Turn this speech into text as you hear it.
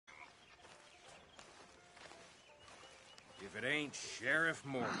if it ain't Sheriff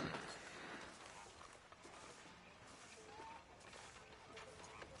Morgan.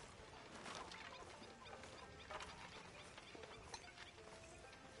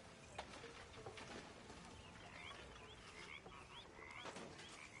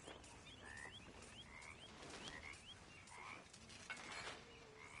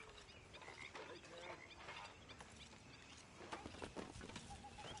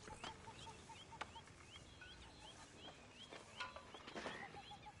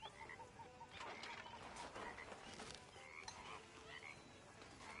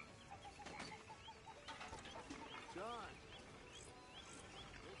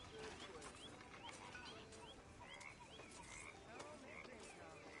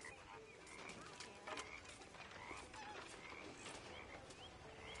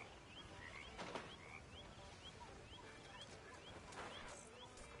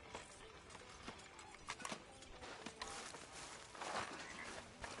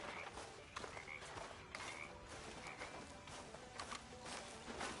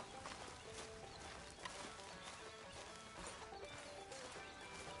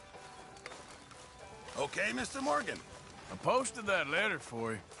 Okay, Mr. Morgan. I posted that letter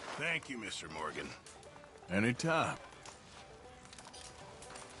for you. Thank you, Mr. Morgan. Anytime.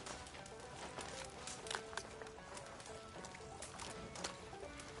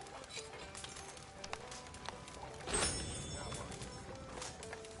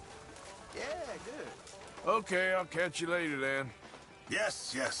 Yeah, good. Okay, I'll catch you later then.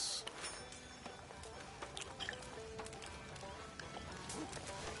 Yes, yes.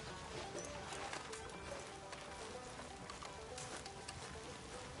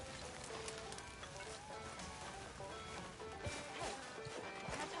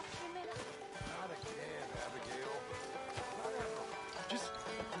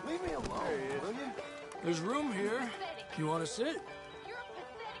 There's room here. You want to sit? You're a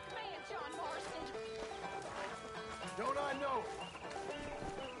pathetic man, John Marston. Don't I know?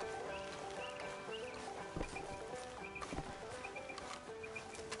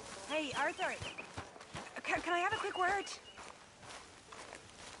 Hey, Arthur. Can I have a quick word?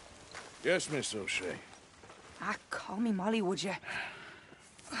 Yes, Miss O'Shea. Ah, call me Molly, would you?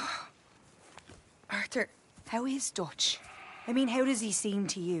 Arthur, how is Dutch? I mean, how does he seem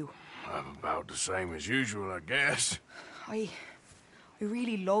to you? I'm about the same as usual, I guess. I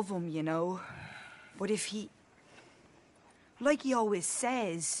really love him, you know. But if he... Like he always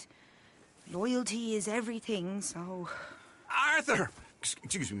says, loyalty is everything, so... Arthur!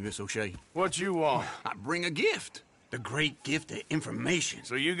 Excuse me, Miss O'Shea. What you want? I bring a gift. The great gift of information.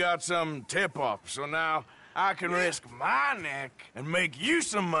 So you got some tip-off, so now I can risk my neck and make you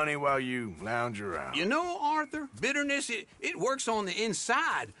some money while you lounge around. You know, Arthur, bitterness, it works on the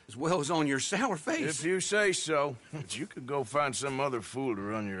inside as well as on your sour face. If you say so. But you could go find some other fool to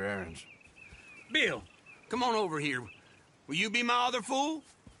run your errands. Bill, come on over here. Will you be my other fool?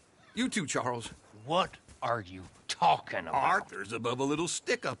 You too, Charles. What are you talking about? Arthur's above a little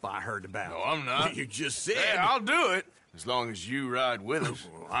stick-up I heard about. No, I'm not. You just said... Hey, I'll do it, as long as you ride with us.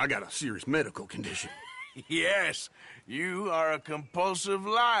 I got a serious medical condition. Yes, you are a compulsive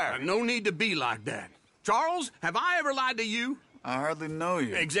liar. No need to be like that. Charles, have I ever lied to you? I hardly know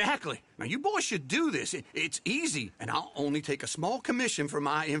you. Exactly. Now, you boys should do this. It's easy, and I'll only take a small commission for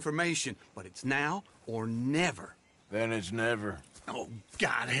my information. But it's now or never. Then it's never. Oh,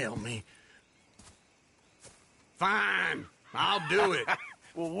 God help me. Fine. I'll do it.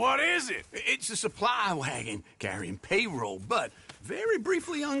 Well, what is it? It's a supply wagon carrying payroll, but very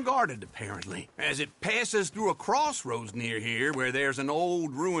briefly unguarded, apparently. As it passes through a crossroads near here where there's an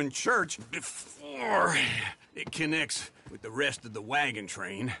old ruined church before it connects with the rest of the wagon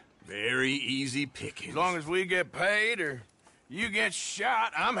train. Very easy pickings. As long as we get paid or you get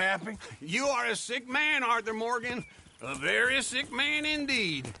shot, I'm happy. You are a sick man, Arthur Morgan. A very sick man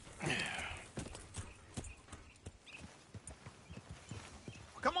indeed.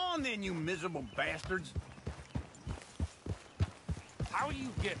 Come on then, you miserable bastards. How you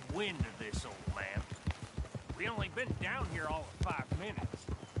get wind of this, old man? We only been down here all of 5 minutes.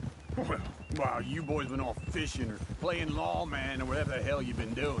 Well, while you boys been off fishing or playing lawman or whatever the hell you've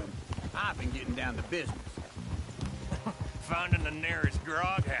been doing, I've been getting down to business. Finding the nearest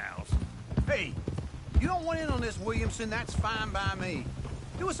grog house. Hey, you don't want in on this, Williamson, that's fine by me.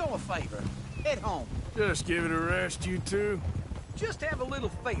 Do us all a favor. Head home. Just give it a rest, you two. Just have a little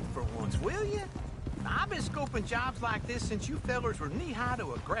faith for once, will you? I've been scoping jobs like this since you fellers were knee-high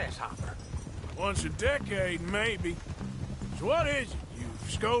to a grasshopper. Once a decade, maybe. So what is it you've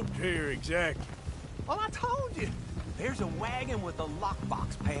scoped here exactly? Well, I told you. There's a wagon with a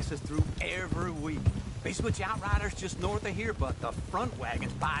lockbox passes through every week. They switch outriders just north of here, but the front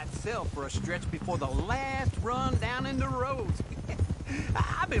wagon's by itself for a stretch before the last run down in the roads.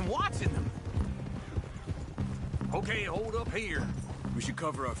 I've been watching them. Okay, hold up here. We should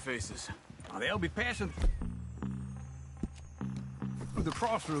cover our faces. Oh, they'll be passing through the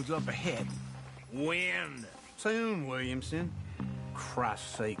crossroads up ahead. When? Soon, Williamson.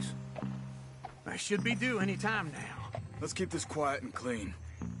 Christ's sakes. I should be due any time now. Let's keep this quiet and clean.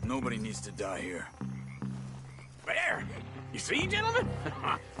 Nobody needs to die here. There! You see, gentlemen?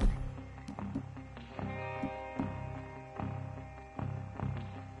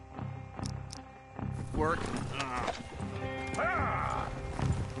 Work.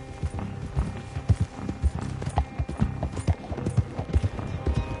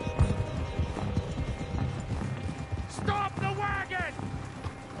 Stop the wagon!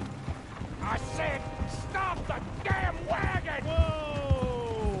 I said, stop the damn wagon!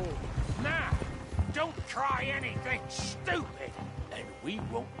 Whoa! Now, don't try anything stupid, and we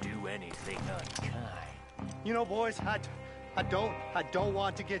won't do anything unkind. You know, boys, I don't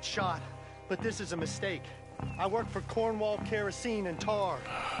want to get shot, but this is a mistake. I work for Cornwall Kerosene and Tar,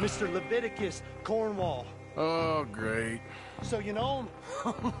 Mr. Leviticus Cornwall. Oh, great. So you know him?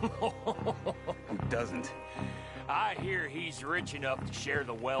 Who doesn't? I hear he's rich enough to share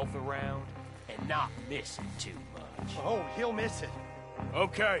the wealth around and not miss it too much. Oh, he'll miss it.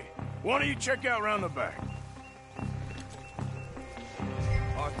 Okay, why don't you check out round the back?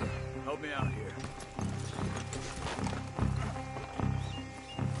 Arthur, help me out here.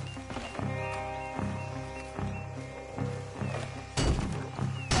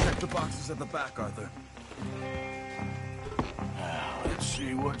 Check the boxes at the back, Arthur. Now, let's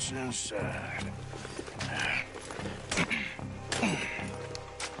see what's inside.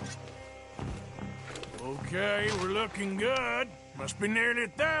 Okay, we're looking good. Must be nearly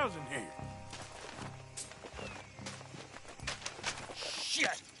 1,000 here.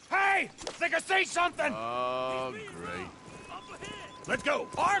 Shit! Hey! Think I see something! Oh, great. Let's go!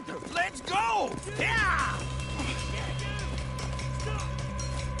 Arthur, let's go! Yeah!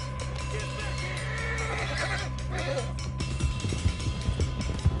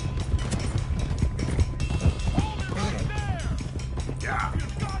 Yeah.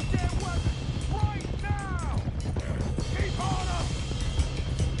 Goddamn weapon! Right now! Keep on up!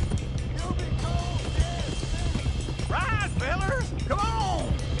 You'll be cold, yes! Rise, fellers! Come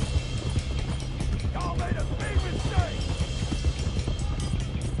on! Y'all made a big mistake!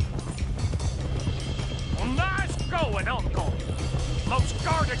 Well, nice going, Uncle! Most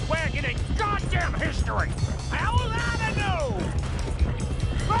guarded wagon in goddamn history! How will I know?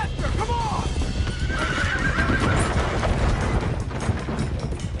 Faster, come on!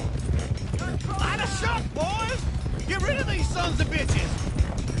 Light a shot, boys! Get rid of these sons of bitches!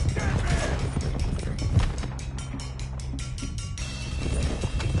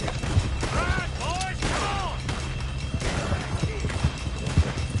 Right, boys, come on!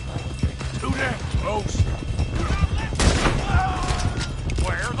 Do that, close.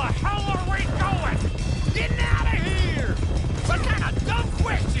 Where the hell are we going? Getting out of here! What kind of dumb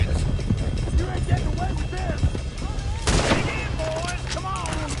questions? You ain't getting away with this! Dig in, boys! Come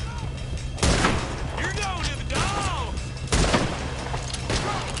on! You're going to the dog!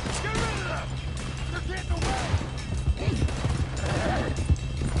 Get rid of them! You're getting away!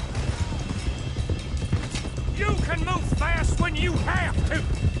 You can move fast when you have to!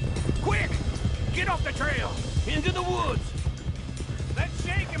 Quick! Get off the trail! Into the woods! Let's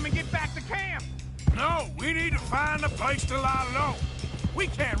shake him and get back to camp! No, we need to find a place to lie low. We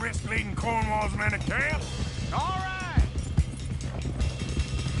can't risk leading Cornwall's men to camp. All right!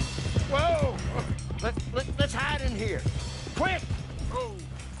 Whoa! Let's hide in here. Quick! Oh,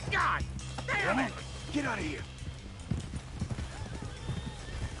 God damn it! Get out of here.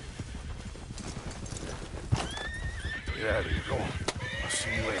 Get out of here. Go on. I'll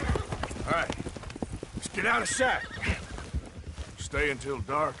see you later. All right. Let's get out of sight. Stay until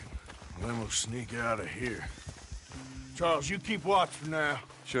dark, and then we'll sneak out of here. Charles, you keep watch for now.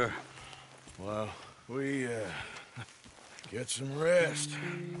 Sure. Well, we, get some rest.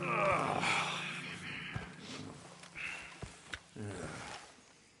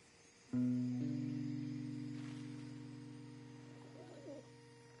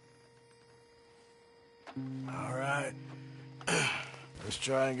 All right. Let's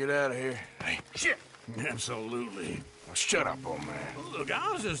try and get out of here. Hey, shit! Absolutely. Now shut up, old man. Look,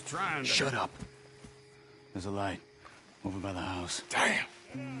 I was just trying to... Shut up. There's a light over by the house. Damn.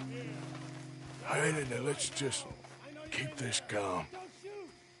 All right, now let's just keep this calm.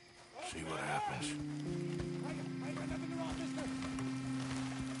 See what happens.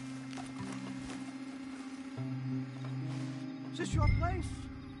 Is this your place?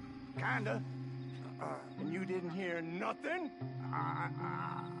 Kinda. And you didn't hear nothing?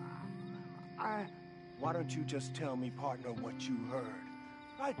 Why don't you just tell me, partner, what you heard?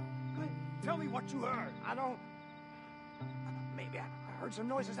 Right? Tell me what you heard. I don't... Maybe I heard some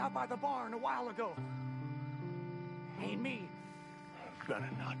noises out by the barn a while ago. Ain't me. Better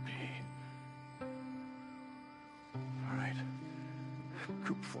not be. All right.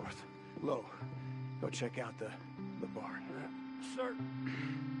 Coopforth. Lo, go check out the barn. Sir.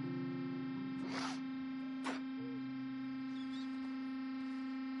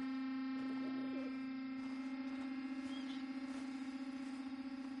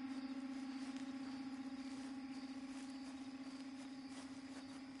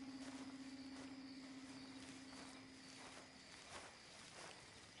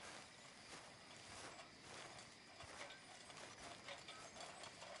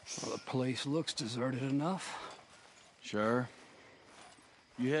 Well, the place looks deserted enough. Sure.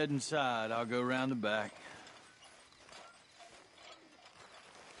 You head inside, I'll go round the back.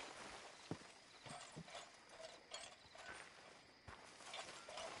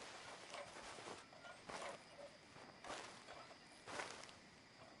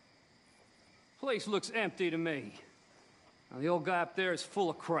 Place looks empty to me. Now, the old guy up there is full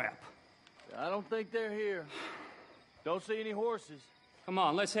of crap. I don't think they're here. Don't see any horses. Come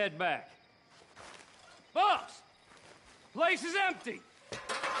on, let's head back. Boss! Place is empty!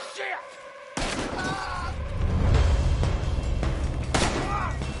 Shit!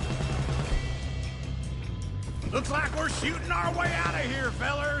 Looks like we're shooting our way out of here,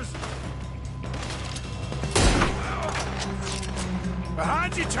 fellers.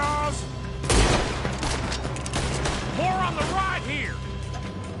 Behind you, Charles! More on the right here!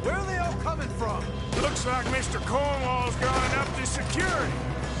 Where are they all coming from? Looks like Mr. Cornwall's gone up to security.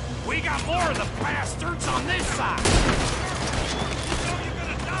 We got more of the bastards on this side! You know you're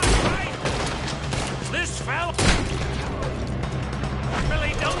gonna die, right? This fella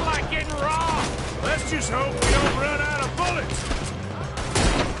really don't like getting raw. Let's just hope we don't run out of bullets.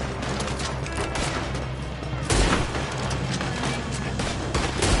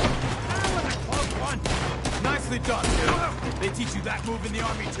 Nicely done, Bill. They teach you that move in the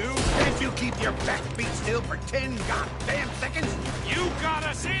army, too? Can't you keep your back beat still for 10 goddamn seconds? You got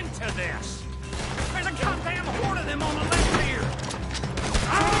us into this. There's a goddamn horde of them on the left here.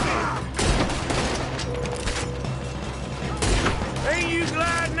 Ah! Ain't you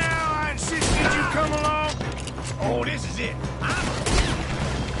glad now I insisted you come along? Oh, this is it. I'm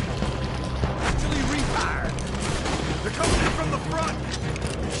actually refired. They're coming in from the front.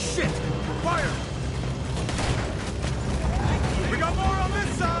 Shit! Fire! We got more on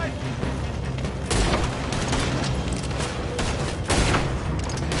this side!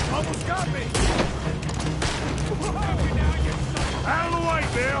 Almost got me! Out of the way,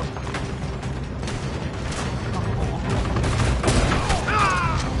 Bill!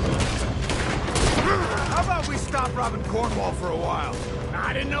 How about we stop robbing Cornwall for a while?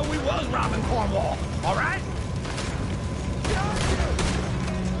 I didn't know we was robbing Cornwall. All right?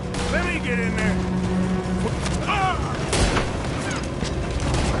 Let me get in there.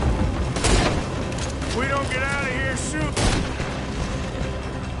 We don't get out of here soon.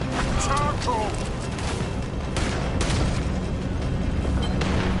 Charcoal.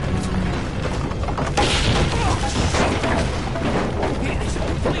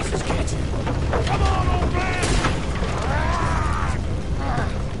 Police is catching. Come on, old man!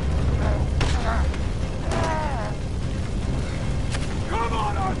 Come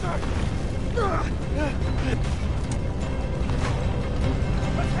on, Arthur!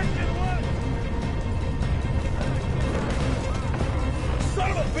 Son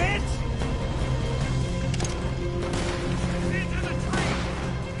of a bitch! Into the tree!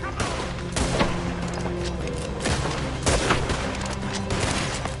 Come on!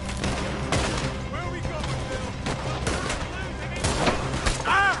 Where are we going, Bill?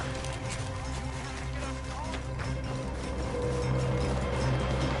 Ah!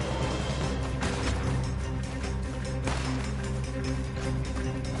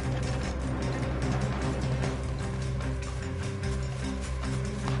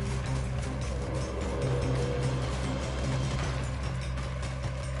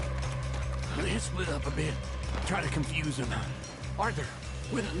 They split up a bit. Try to confuse them. Arthur,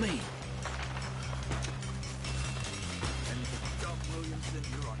 with me. Williamson,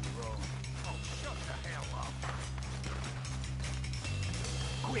 you're on your own. Oh, shut the hell up.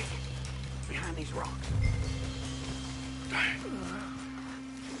 Quick! Behind these rocks.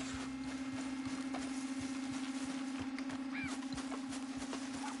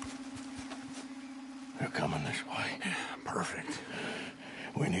 They're coming this way. Perfect.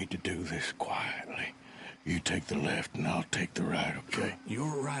 We need to do this quietly. You take the left and I'll take the right, okay?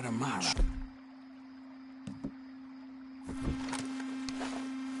 You're right or my right?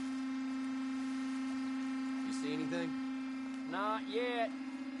 You see anything? Not yet.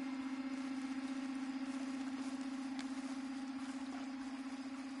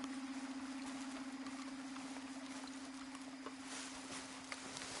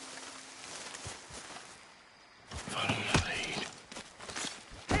 Follow my lead.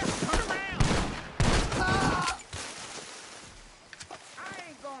 Turn around! Ah! I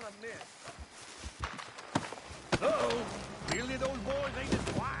ain't gonna miss. Uh-oh. Clearly those boys ain't as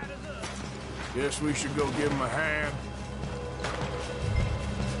quiet as us. Guess we should go give them a hand.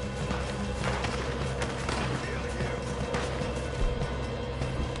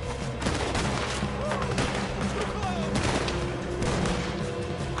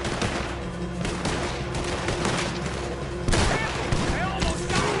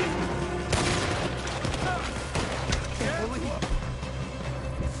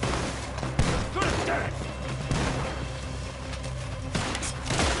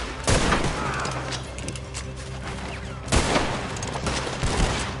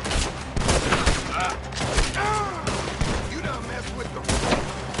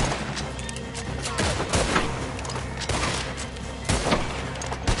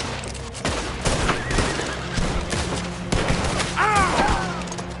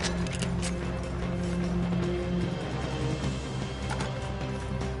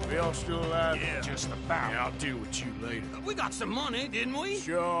 Still alive? Yeah. Just about. Yeah, I'll deal with you later. We got some money, didn't we?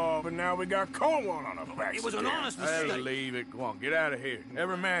 Sure, but now we got Cornwall on our backs. It was an honest I'll mistake. leave it. Go on, get out of here.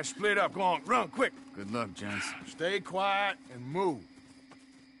 Every man split up. Go on, run quick. Good luck, gents. Stay quiet and move.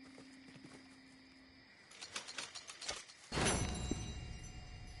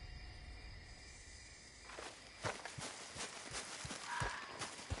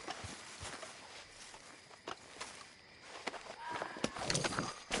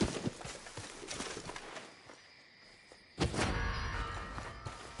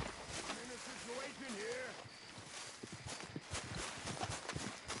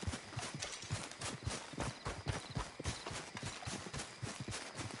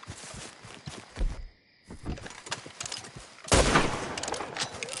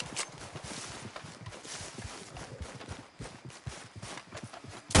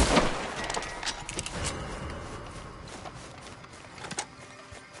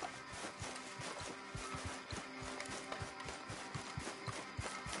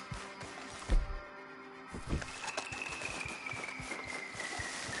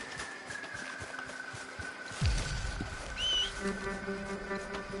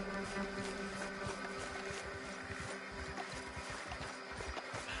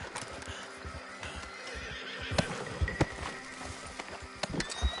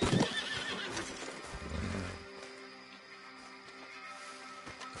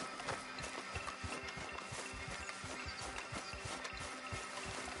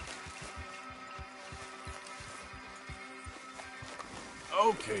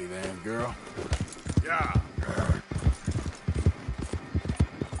 Okay then, girl. Yeah.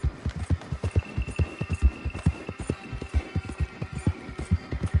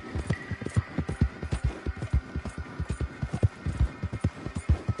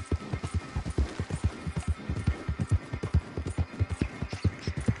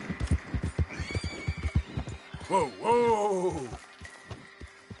 Whoa, whoa!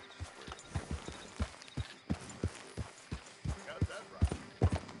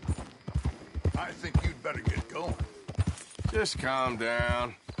 I think you'd better get going. Just calm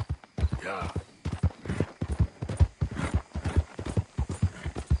down. Yeah.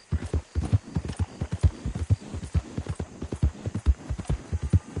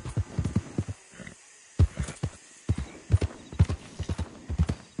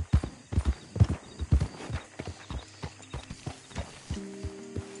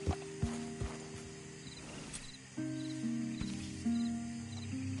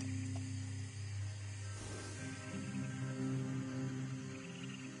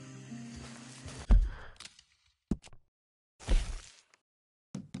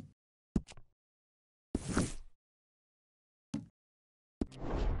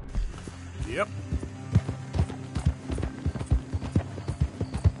 Yep.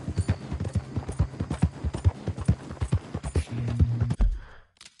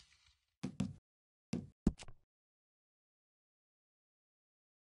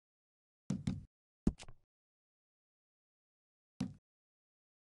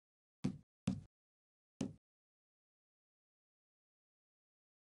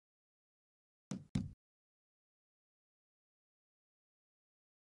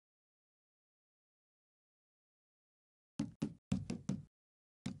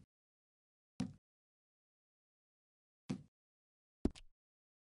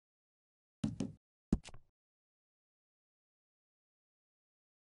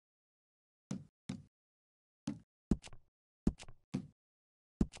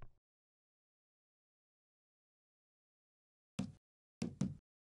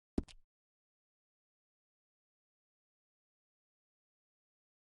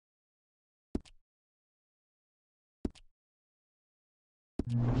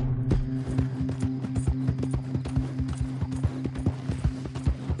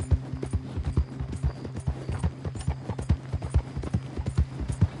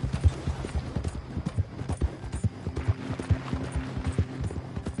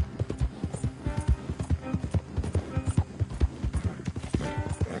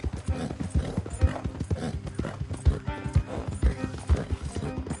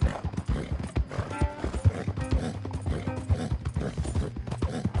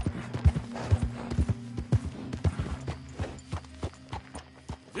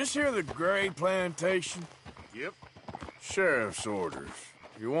 This here the Gray plantation? Yep. Sheriff's orders.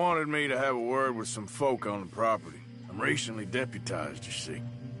 You wanted me to have a word with some folk on the property. I'm recently deputized, you see.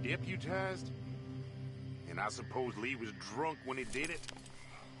 Deputized? And I suppose Lee was drunk when he did it?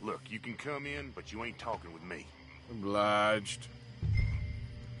 Look, you can come in, but you ain't talking with me. Obliged.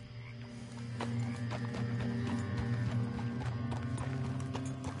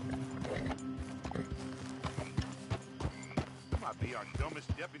 Might be our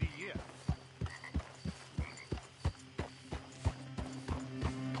dumbest deputy yet.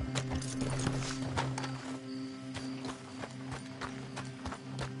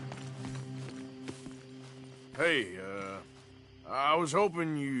 Hey, I was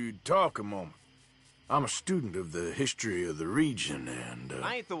hoping you'd talk a moment. I'm a student of the history of the region, and,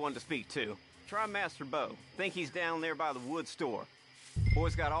 I ain't the one to speak to. Try Master Bo. Think he's down there by the wood store.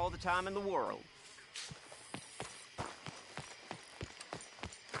 Boy's got all the time in the world.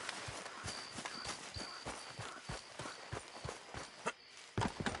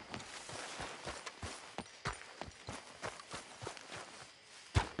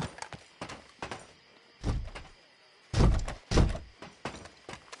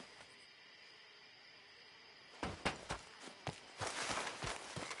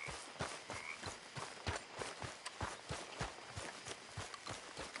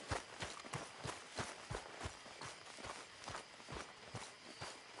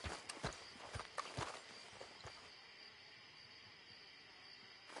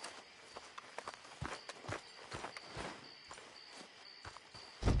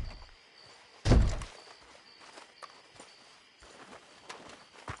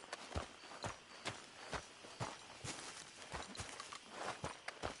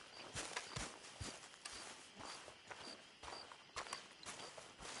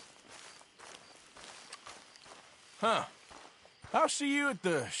 Huh. I'll see you at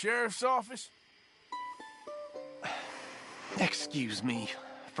the sheriff's office. Excuse me,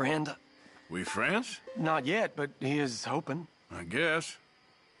 friend. We friends? Not yet, but he is hoping. I guess.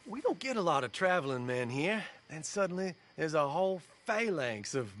 We don't get a lot of traveling men here, and suddenly there's a whole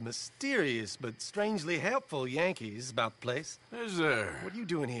phalanx of mysterious but strangely helpful Yankees about the place. Is there? What are you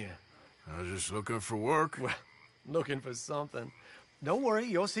doing here? I was just looking for work. Well, looking for something. Don't worry,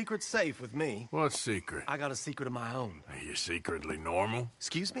 your secret's safe with me. What secret? I got a secret of my own. Are you secretly normal?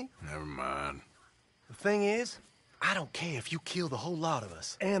 Excuse me? Never mind. The thing is, I don't care if you kill the whole lot of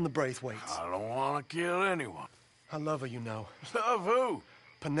us, and the Braithwaites. I don't want to kill anyone. I love her, you know. Love who?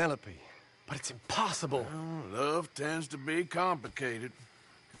 Penelope. But it's impossible. Well, love tends to be complicated.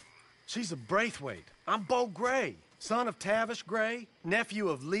 She's a Braithwaite. I'm Bo Gray, son of Tavish Gray, nephew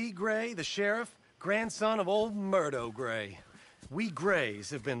of Lee Gray, the sheriff, grandson of old Murdo Gray. We Grays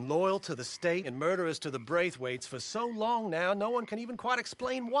have been loyal to the state and murderous to the Braithwaites for so long now, no one can even quite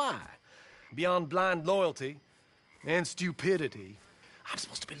explain why. Beyond blind loyalty and stupidity, I'm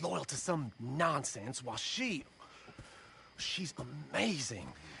supposed to be loyal to some nonsense while she's amazing.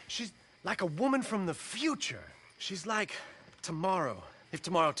 She's like a woman from the future. She's like tomorrow, if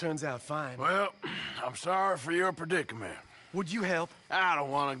tomorrow turns out fine. Well, I'm sorry for your predicament. Would you help? I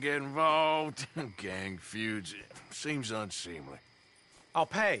don't want to get involved in gang feuds. It seems unseemly. I'll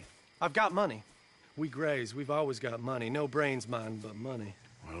pay. I've got money. We Grays, we've always got money. No brains, mind, but money.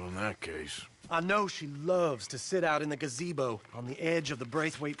 Well, in that case... I know she loves to sit out in the gazebo on the edge of the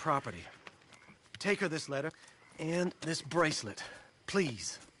Braithwaite property. Take her this letter and this bracelet,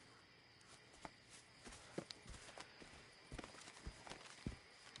 please.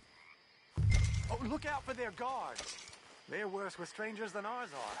 Oh, look out for their guards. They're worse with strangers than ours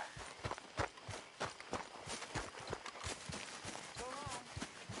are. So long,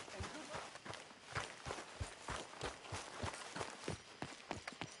 and good luck.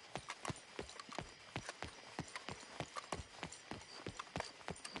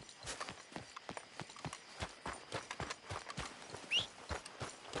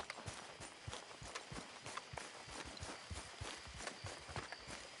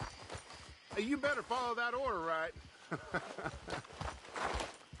 Hey, you better follow that order right.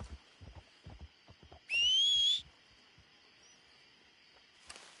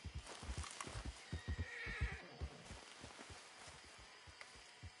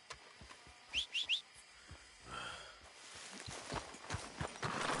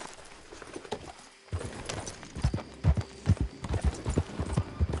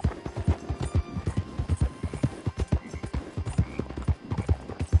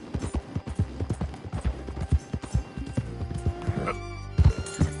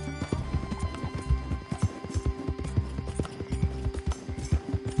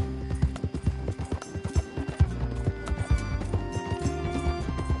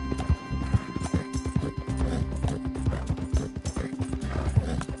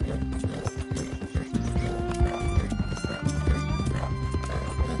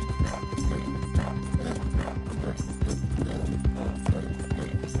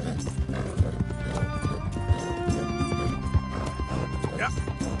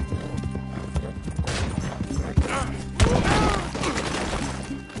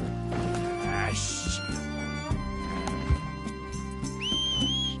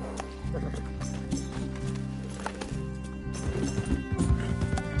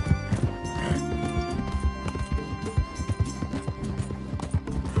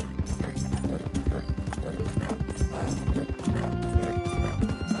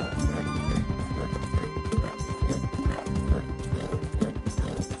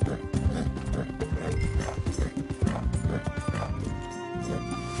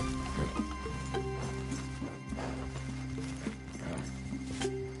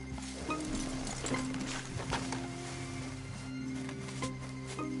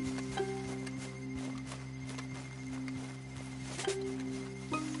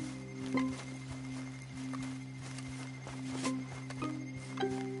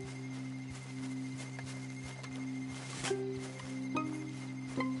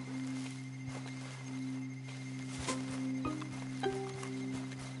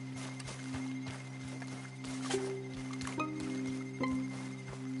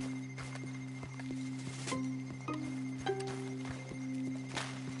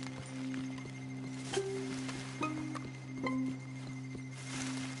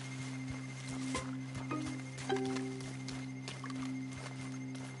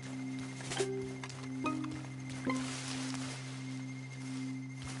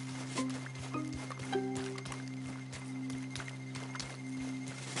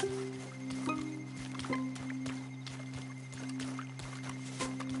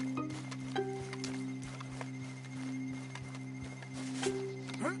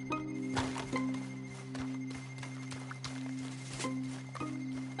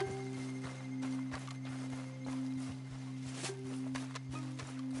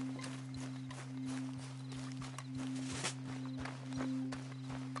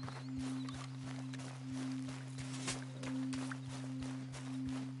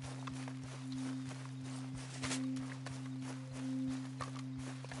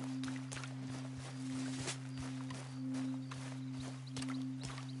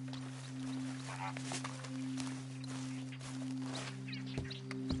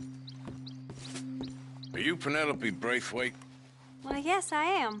 Are you Penelope Braithwaite? Why, yes, I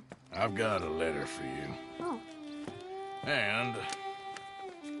am. I've got a letter for you. Oh. And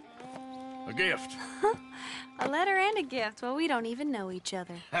a gift. A letter and a gift. Well, we don't even know each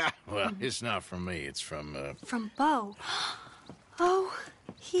other. Well, it's not from me. It's from, From Beau. Oh,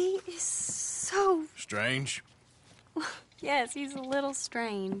 he is so... Strange? Yes, he's a little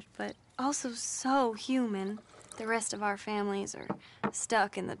strange, but also so human. The rest of our families are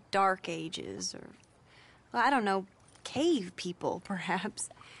stuck in the Dark Ages, or, well, I don't know, cave people, perhaps.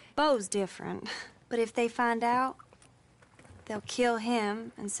 Beau's different. But if they find out, they'll kill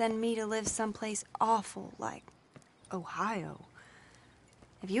him and send me to live someplace awful like Ohio.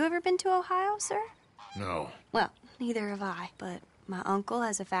 Have you ever been to Ohio, sir? No. Well, neither have I, but my uncle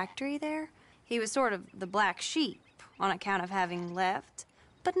has a factory there. He was sort of the black sheep on account of having left,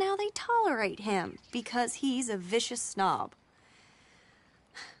 but now they tolerate him because he's a vicious snob.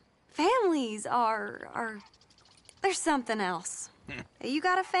 Families are there's something else. You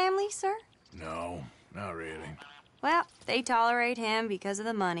got a family, sir? No, not really. Well, they tolerate him because of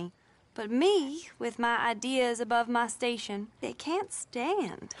the money. But me, with my ideas above my station, they can't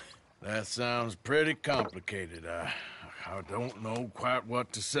stand. That sounds pretty complicated. I don't know quite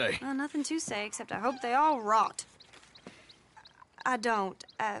what to say. Well, nothing to say, except I hope they all rot. I don't.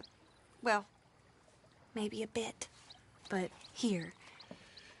 Well, maybe a bit. But here,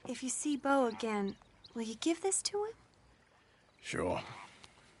 if you see Beau again, will you give this to him? Sure.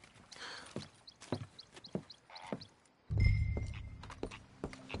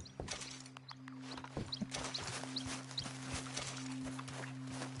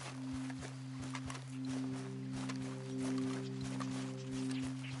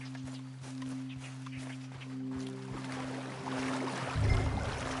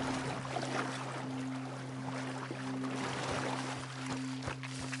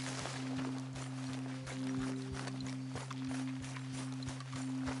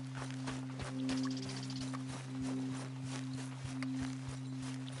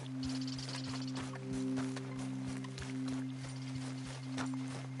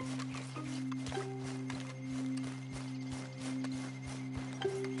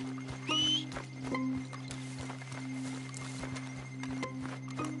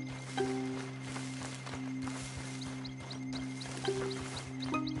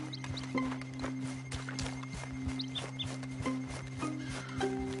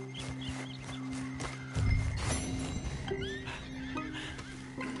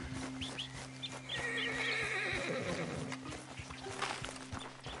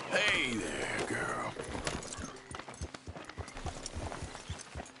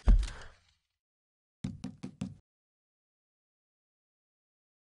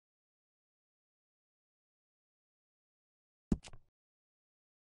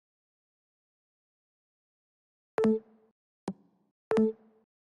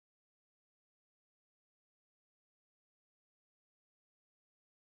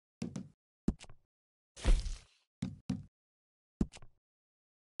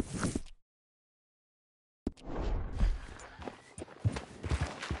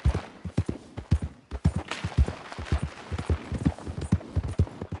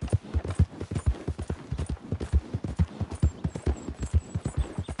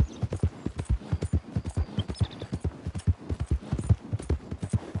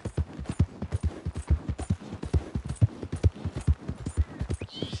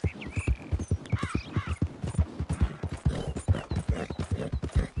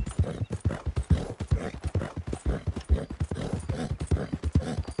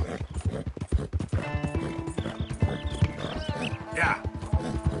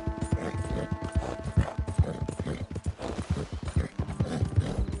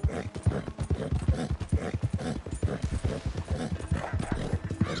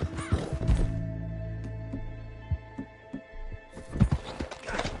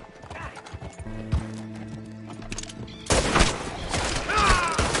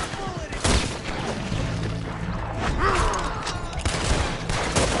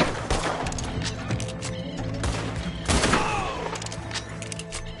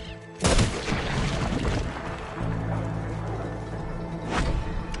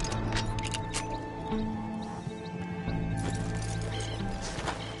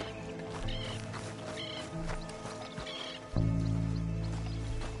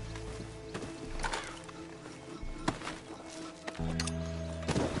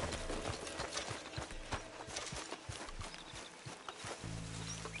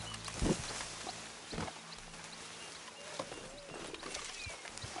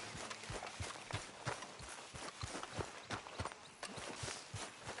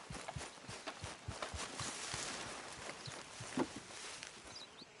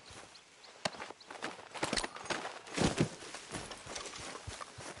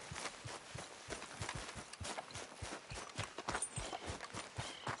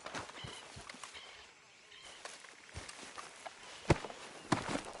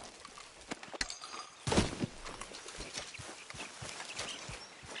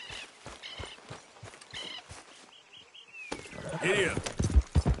 Here.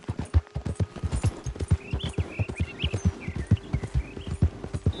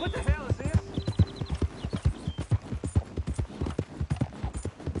 What the hell is this?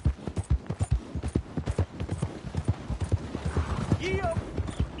 Yeah.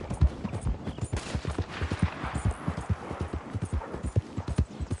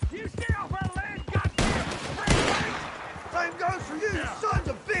 You stay off our land, goddamn! Same goes for you, sons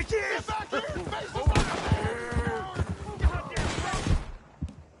of bitches! Get back here! Face the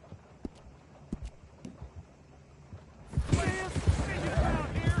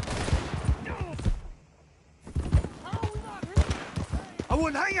I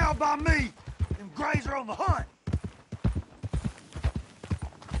wouldn't hang out by me. Them Greys are on the hunt.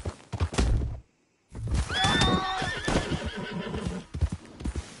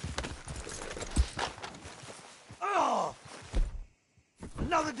 Oh!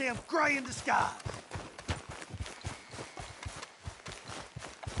 Another damn Grey in disguise.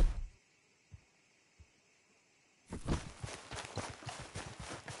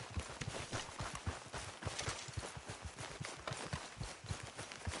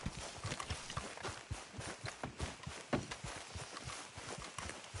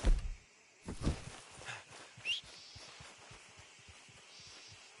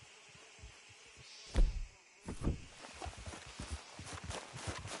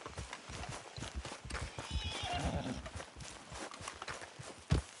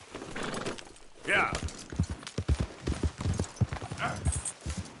 Yeah.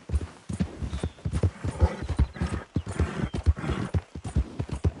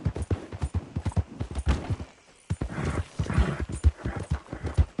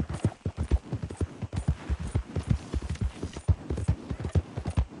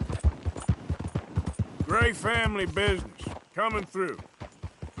 Great family business. Coming through.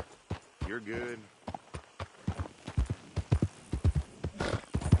 You're good.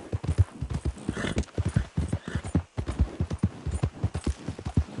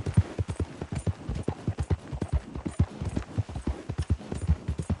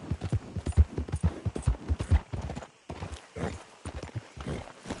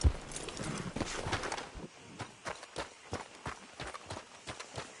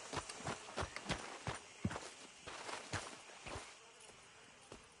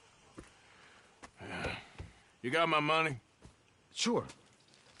 You got my money? Sure.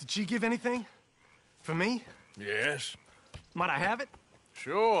 Did she give anything? For me? Yes. Might I have it?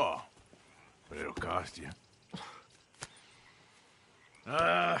 Sure. But it'll cost you.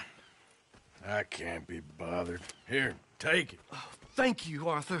 I can't be bothered. Here, take it. Oh, thank you,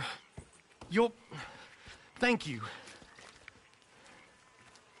 Arthur. You'll Thank you.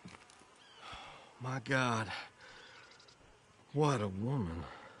 My God. What a woman.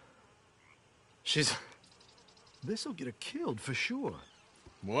 This'll get her killed for sure.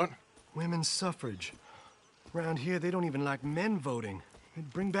 What? Women's suffrage. Around here, they don't even like men voting.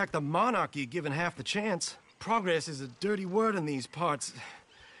 They'd bring back the monarchy given half the chance. Progress is a dirty word in these parts.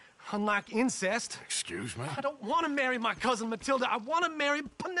 Unlike incest. Excuse me? I don't want to marry my cousin Matilda. I want to marry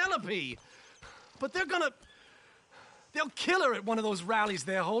Penelope. But they'll kill her at one of those rallies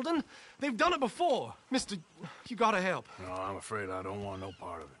they're holding. They've done it before. Mister, you gotta help. No, I'm afraid I don't want no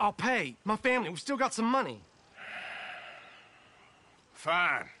part of it. I'll pay. My family, we've still got some money.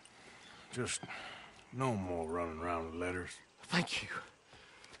 Fine. Just no more running around with letters. Thank you.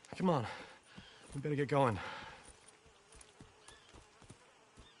 Come on. We better get going.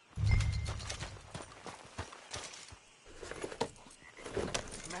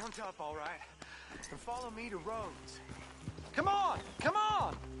 Mount up, all right, and follow me to Rhodes. Come on! Come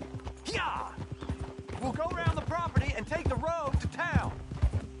on! Yeah! We'll go around the property and take the road to town.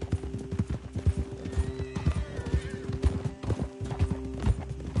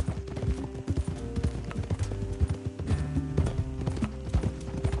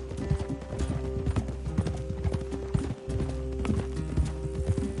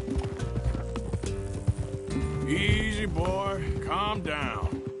 Easy, boy. Calm down.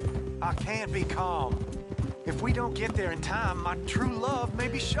 I can't be calm. If we don't get there in time, my true love may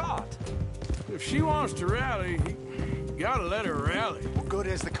be shot. If she wants to rally, you gotta let her rally. Well, good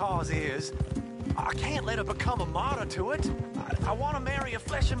as the cause is, I can't let her become a martyr to it. I want to marry a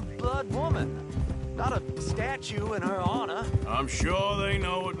flesh and blood woman, not a statue in her honor. I'm sure they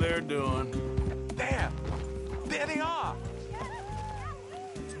know what they're doing. There they are.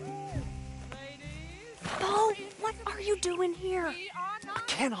 Bo, what are you doing here? I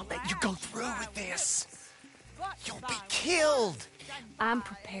cannot let you go through with this. You'll be killed. I'm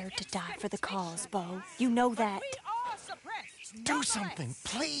prepared to die for the cause, Bo. You know that. Do something,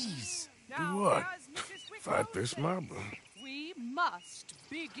 please. Do what? Fight this mob? We must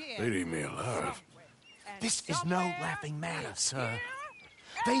begin. They'd eat me alive. This is no laughing matter, sir.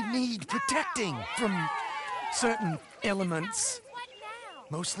 They need protecting from certain elements.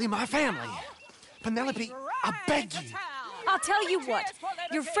 Mostly my family. Penelope, I beg you. I'll tell you what.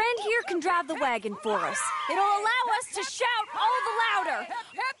 Your friend here can drive the wagon for us. It'll allow us to shout all the louder.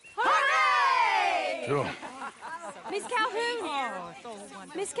 Hooray! Sure. Miss Calhoun.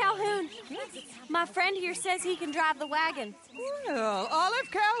 Miss Calhoun. My friend here says he can drive the wagon. Well,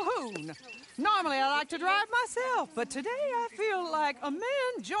 Olive Calhoun. Normally I like to drive myself, but today I feel like a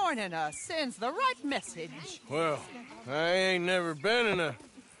man joining us sends the right message. Well, I ain't never been in a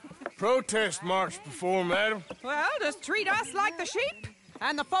protest march before, madam. Well, just treat us like the sheep,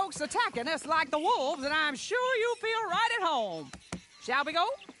 and the folks attacking us like the wolves, and I'm sure you'll feel right at home. Shall we go?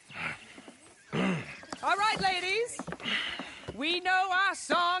 All right, ladies. We know our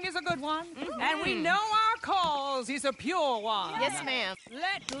song is a good one, and we know our cause is a pure one. Yes, ma'am.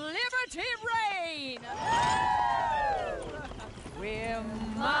 Let liberty reign. We're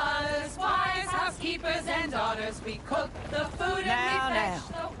mothers, wives, housekeepers, and daughters. We cook the food and we fetch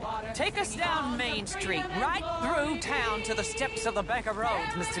the water. Take us down Main Street, right through town to the steps of the Bank of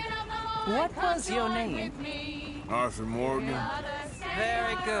Rhodes, Mr. What was your name? Arthur Morgan.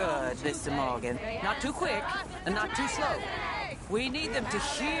 Very good, Mr. Morgan. Not too quick, and not too slow. We need them to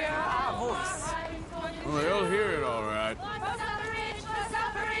hear our voice. Well, they'll hear it all right.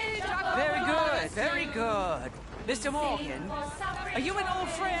 Very good, very good. Mr. Morgan, are you an old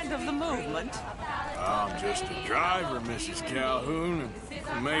friend of the movement? I'm just a driver, Mrs. Calhoun,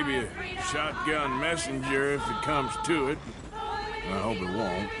 and maybe a shotgun messenger if it comes to it. I hope it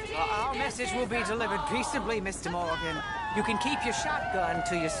won't. Our message will be delivered peaceably, Mr. Morgan. You can keep your shotgun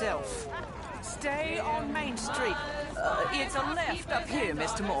to yourself. Stay on Main Street. It's a left up here,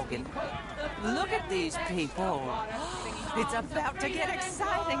 Mr. Morgan. Look at these people. It's about to get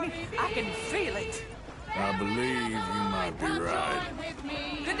exciting. I can feel it. I believe you might be right.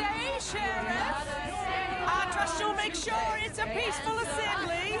 Good day, Sheriff. I trust you'll make sure it's a peaceful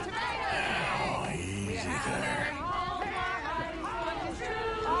assembly. Oh, easy there.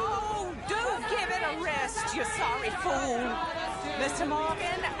 Oh, do give it a rest, you sorry fool. Mr.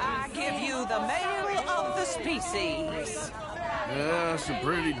 Morgan, I give you the male of the species. Yeah, that's a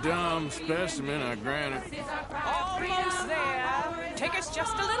pretty dumb specimen, I grant it. Almost there. Take us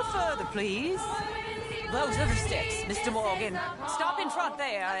just a little further, please. Those are the steps, Mr. Morgan. Stop in front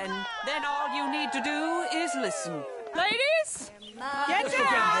there, and then all you need to do is listen. Ladies, get Let's go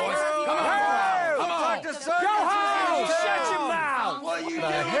down. boys. Come on. Hey, Come on. Go home. Shut your mouth. What you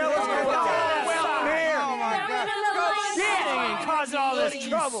the hell is going on? Well, here. all this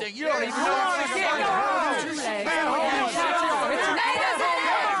trouble? You don't even know what to get.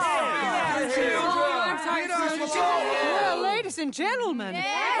 Well, ladies and gentlemen,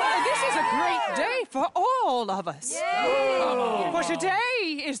 this is a great day for all of us. For today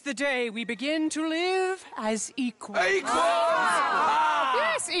is the day we begin to live as equals.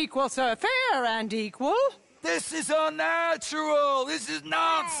 Yes, equal, sir. Fair and equal. This is unnatural. This is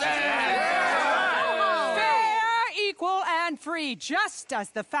nonsense. Fair, equal, and free, just as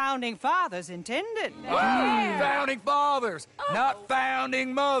the Founding Fathers intended. Founding fathers, not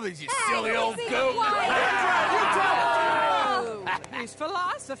founding mothers, you silly old goat. Is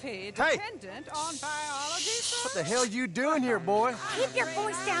philosophy dependent on biology, sir? What the hell you doing here, boy? Keep your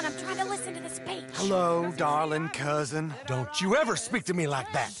voice down. I'm trying to listen to the speech. Hello, darling cousin. Don't you ever speak to me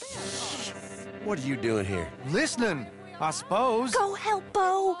like that. What are you doing here? Listening, I suppose. Go help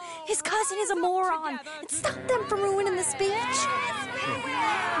Bo. His cousin is a moron. And stop them from ruining the speech.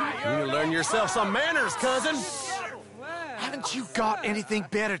 You need to learn yourself some manners, cousin. Haven't you got anything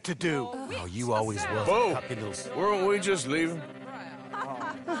better to do? Oh, you always will. Bo, weren't we just leaving?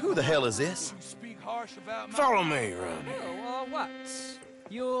 Who the hell is this? Follow me around here. What?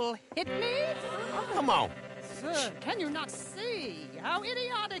 You'll hit me? Come on. Sir, can you not see how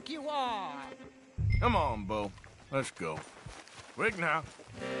idiotic you are? Come on, Bo. Let's go. Quick now.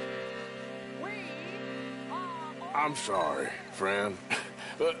 I'm sorry, friend.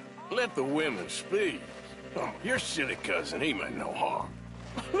 Let the women speak. Oh, your silly cousin, he meant no harm.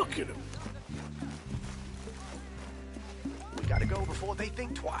 Look at him. We gotta go before they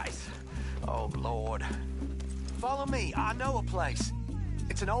think twice. Oh, Lord. Follow me. I know a place.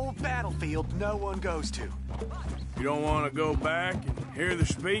 It's an old battlefield no one goes to. You don't want to go back and hear the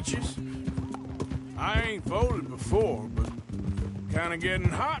speeches? I ain't voted before, but kind of getting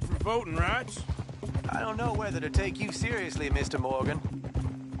hot for voting rights. I don't know whether to take you seriously, Mr. Morgan.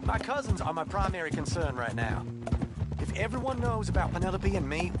 My cousins are my primary concern right now. If everyone knows about Penelope and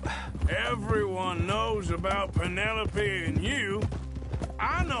me... Everyone knows about Penelope and you.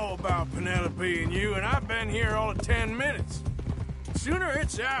 I know about Penelope and you, and I've been here all of 10 minutes. Sooner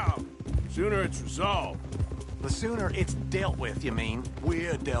it's out, sooner it's resolved. The sooner it's dealt with, you mean?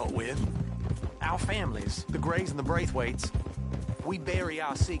 We're dealt with. Our families, the Grays and the Braithwaites, we bury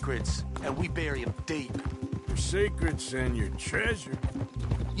our secrets, and we bury them deep. Your secrets and your treasure.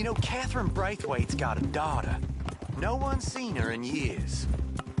 You know, Catherine Braithwaite's got a daughter. No one's seen her in years.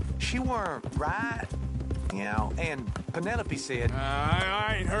 She weren't right, you know, and Penelope said...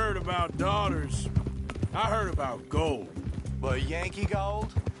 I ain't heard about daughters. I heard about gold. Well, Yankee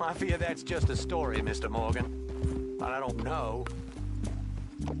gold? I fear that's just a story, Mr. Morgan. But I don't know.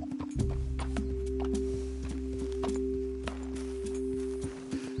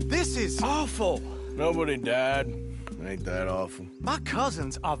 This is awful. Nobody died. Ain't that awful? My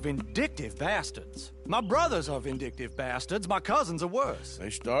cousins are vindictive bastards. My brothers are vindictive bastards. My cousins are worse.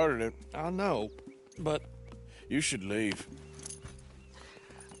 They started it. I know, but... You should leave.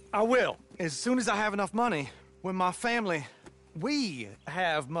 I will, as soon as I have enough money. When my family... We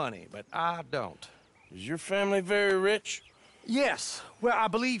have money, but I don't. Is your family very rich? Yes, well, I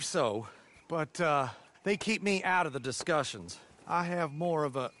believe so. But, they keep me out of the discussions. I have more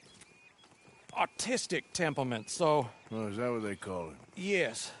of a... artistic temperament, so... Oh, is that what they call it?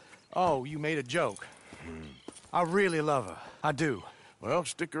 Yes. Oh, you made a joke. I really love her. I do. Well,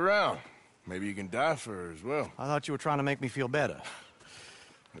 stick around. Maybe you can die for her as well. I thought you were trying to make me feel better.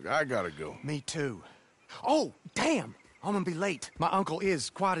 Look, I gotta go. Me too. Oh, damn! I'm gonna be late. My uncle is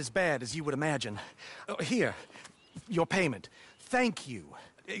quite as bad as you would imagine. Here, your payment. Thank you.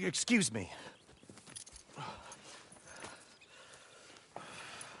 Excuse me.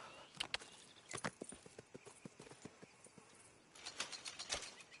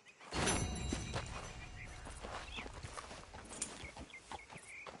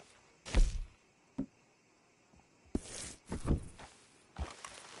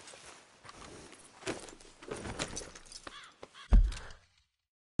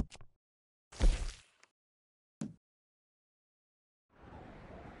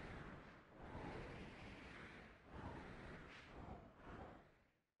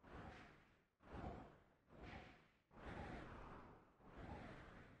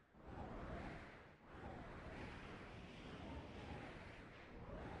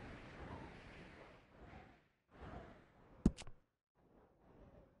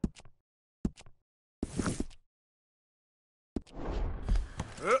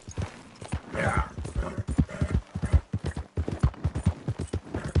 Yeah.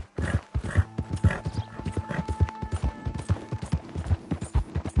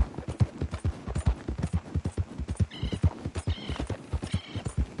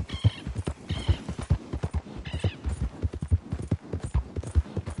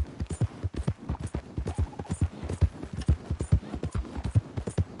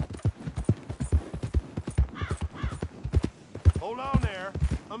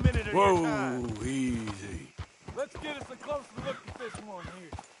 A minute of your time. Whoa, easy. Let's get us a closer look at this one here.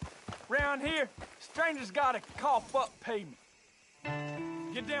 Round here, strangers gotta cough up payment.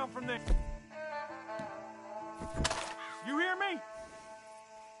 Get down from there. You hear me?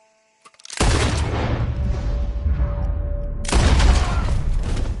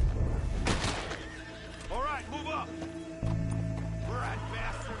 All right, move up. All right,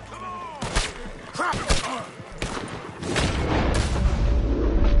 bastard, come on!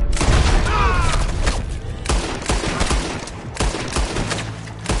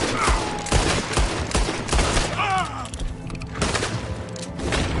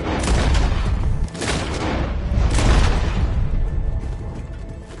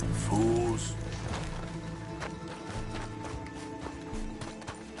 Fools.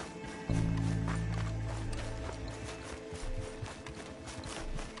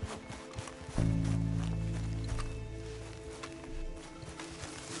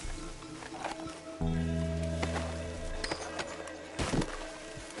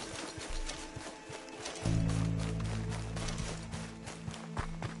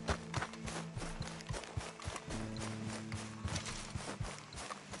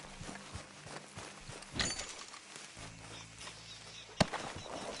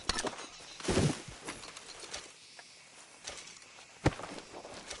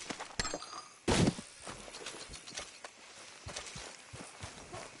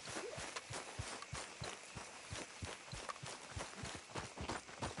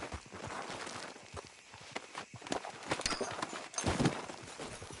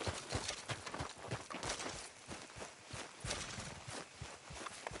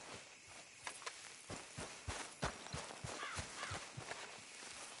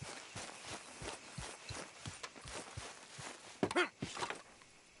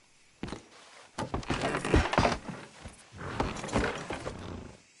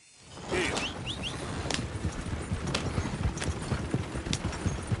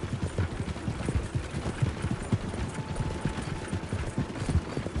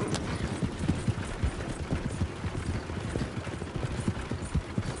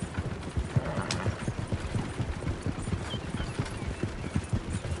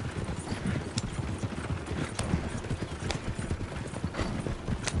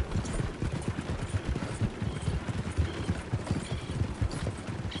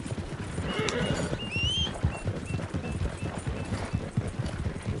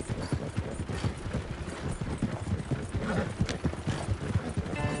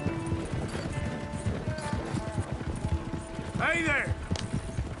 Hey there!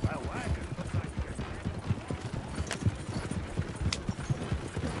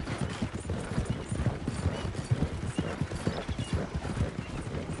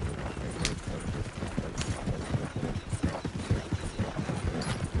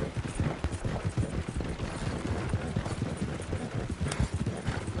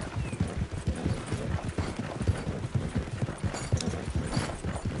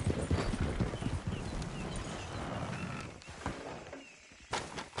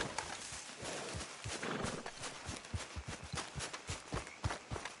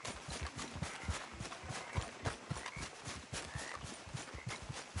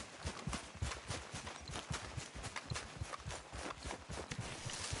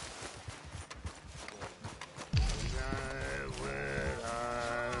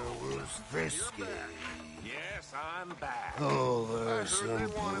 Frisky. Yes, I'm back. Over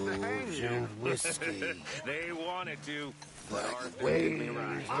some booze and whiskey. They wanted to. Like waves in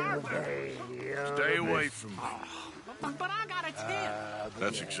the bay. Stay away from me. But I got a tip.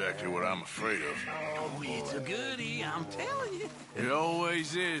 That's exactly what I'm afraid of. Oh, it's a goodie, I'm telling you. It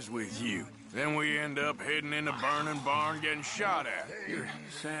always is with you. Then we end up heading in a burning barn getting shot at. You're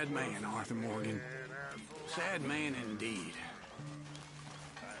a sad man, Arthur Morgan. Sad man indeed.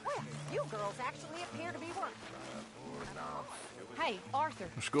 Well, you girls actually appear to be working. Hey, Arthur.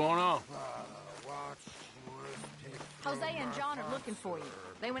 What's going on? Jose and John are looking for you.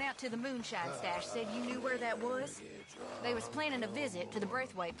 They went out to the moonshine stash, said you knew where that was. They was planning a visit to the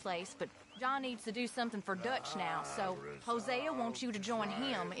Braithwaite place, but John needs to do something for Dutch now, so Hosea wants you to join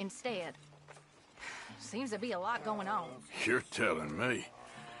him instead. Seems to be a lot going on. You're telling me.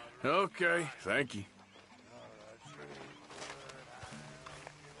 Okay, thank you.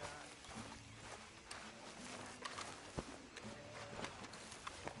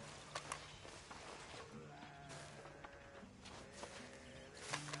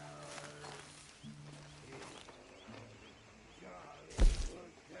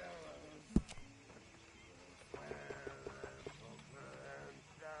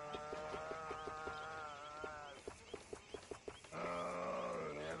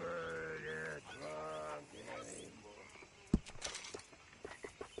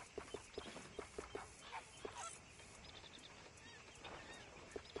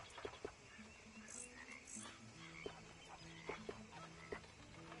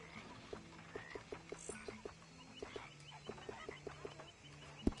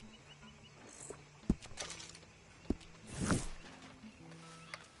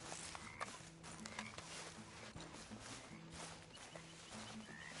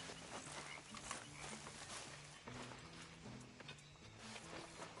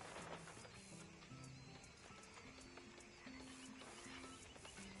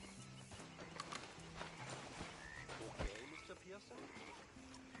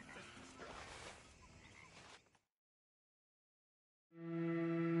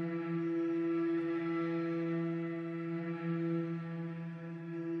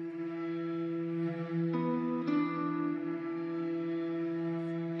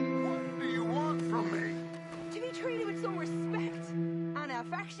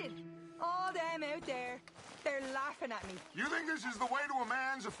 right there. They're laughing at me. You think this is the way to a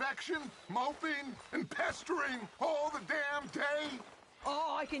man's affection? Moping and pestering all the damn day?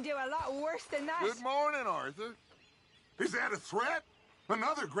 Oh, I can do a lot worse than that. Good morning, Arthur. Is that a threat?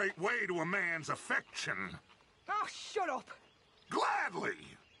 Another great way to a man's affection. Oh, shut up. Gladly.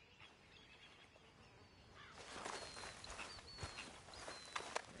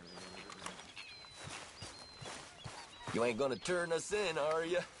 You ain't gonna turn us in, are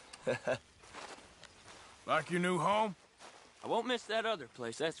you? Like your new home? I won't miss that other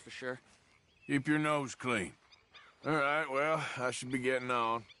place, that's for sure. Keep your nose clean. All right, well, I should be getting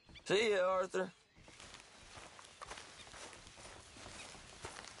on. See ya, Arthur.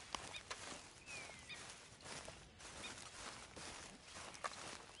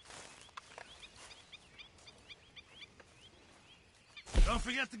 Don't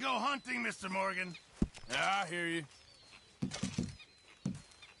forget to go hunting, Mr. Morgan. Yeah, I hear you.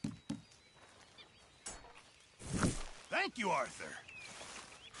 Thank you, Arthur.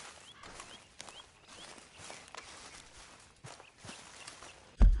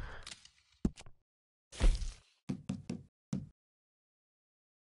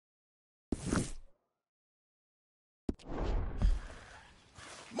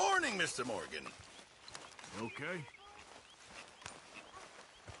 Morning, Mr. Morgan. Okay.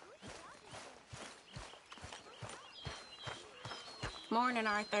 Morning,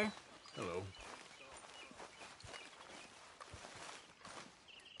 Arthur. Hello.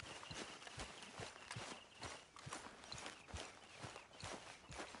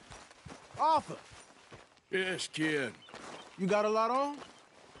 Arthur, Yes, kid. you got a lot on?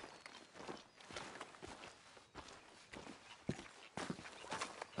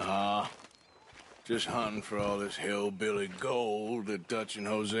 Just hunting for all this hillbilly gold that Dutch and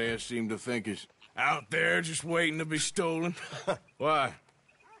Hosea seem to think is out there just waiting to be stolen. Why?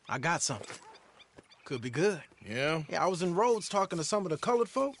 I got something. Could be good. Yeah? Yeah, I was in Rhodes talking to some of the colored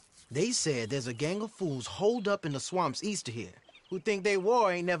folk. They said there's a gang of fools holed up in the swamps east of here who think their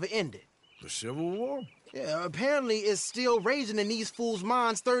war ain't never ended. The Civil War? Yeah, apparently it's still raging in these fools'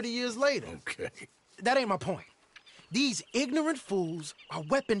 minds 30 years later. Okay. That ain't my point. These ignorant fools are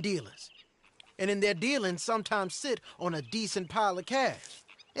weapon dealers. And in their dealing, sometimes sit on a decent pile of cash.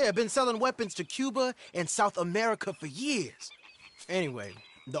 Yeah, been selling weapons to Cuba and South America for years. Anyway,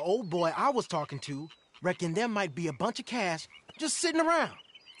 the old boy I was talking to reckoned there might be a bunch of cash just sitting around.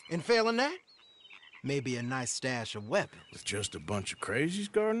 And failing that, maybe a nice stash of weapons. With just a bunch of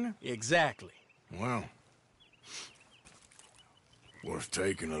crazies guarding it? Exactly. Wow. Worth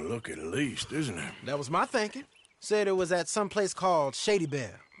taking a look at least, isn't it? That was my thinking. Said it was at some place called Shady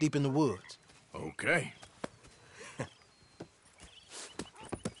Bear, deep in the woods. Okay.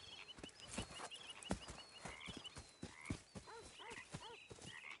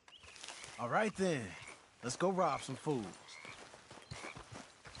 All right then, let's go rob some fools.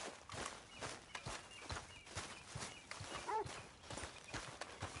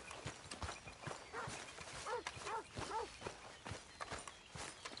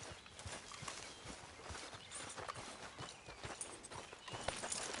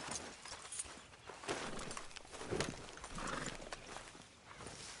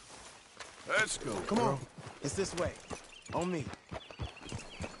 Let's go. Come on. It's this way. On me.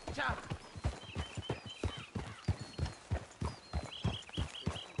 Cha.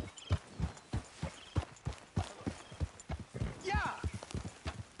 Yeah.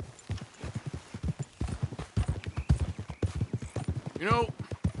 You know,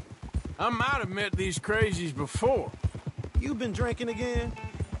 I might have met these crazies before. You been drinking again?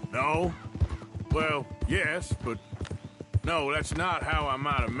 No. Well, yes, but no, that's not how I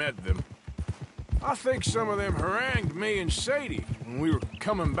might have met them. I think some of them harangued me and Sadie when we were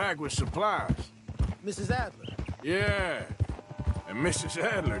coming back with supplies. Mrs. Adler? Yeah. And Mrs.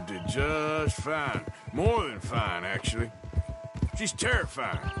 Adler did just fine. More than fine, actually. She's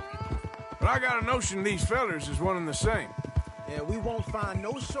terrifying. But I got a notion these fellers is one and the same. Yeah, we won't find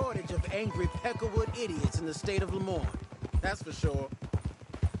no shortage of angry peckerwood idiots in the state of Lemoyne. That's for sure.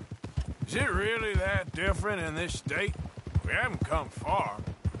 Is it really that different in this state? We haven't come far.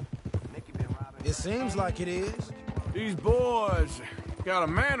 It seems like it is. These boys got a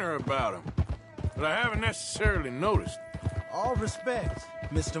manner about them, but I haven't necessarily noticed. All respect,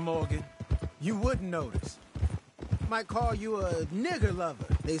 Mr. Morgan. You wouldn't notice. Might call you a nigger lover.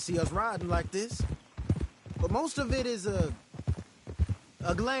 They see us riding like this. But most of it is a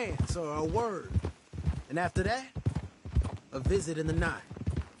glance or a word. And after that, a visit in the night.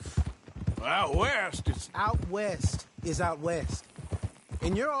 Out west, it's... Out west is out west.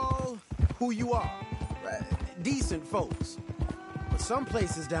 And you're all who you are. Decent folks. But some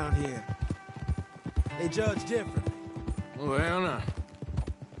places down here, They judge different. Well, I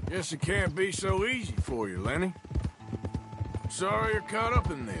guess it can't be so easy for you, Lenny. Sorry you're caught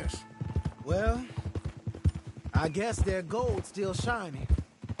up in this. Well, I guess their gold's still shining,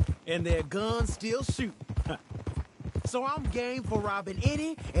 and their guns still shoot. So I'm game for robbing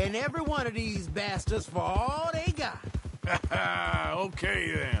any and every one of these bastards for all they got.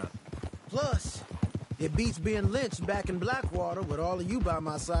 Okay, then. Plus, it beats being lynched back in Blackwater with all of you by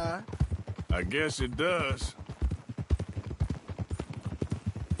my side. I guess it does.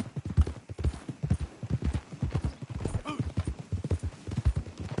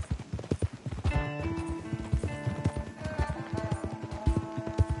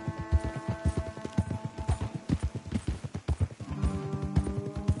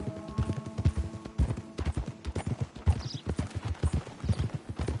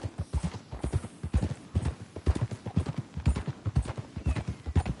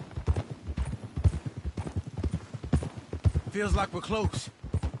 Feels like we're close.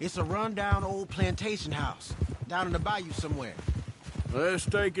 It's a rundown old plantation house, down in the bayou somewhere. Let's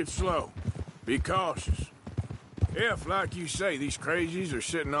take it slow. Be cautious. If, like you say, these crazies are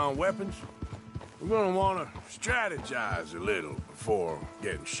sitting on weapons, we're gonna want to strategize a little before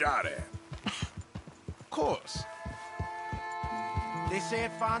getting shot at. Of course. They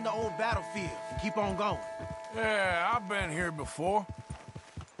said find the old battlefield and keep on going. Yeah, I've been here before.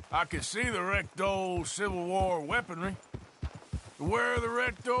 I can see the wrecked old Civil War weaponry. Where are the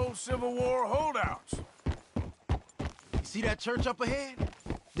wrecked old Civil War holdouts? You see that church up ahead?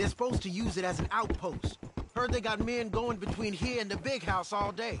 They're supposed to use it as an outpost. Heard they got men going between here and the big house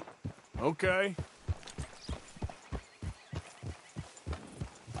all day. Okay.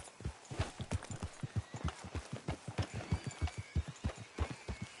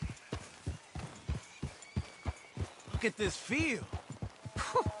 Look at this field.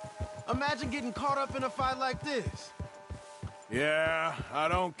 Imagine getting caught up in a fight like this. Yeah, I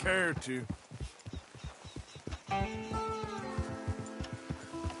don't care to.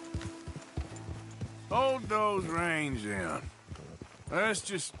 Hold those reins in. Let's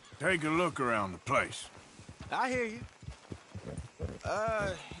just take a look around the place. I hear you.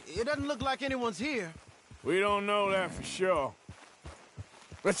 It doesn't look like anyone's here. We don't know that for sure.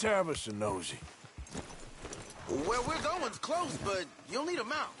 Let's have us a nosy. Where we're going's close, but you'll need a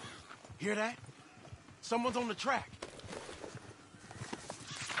mount. Hear that? Someone's on the track.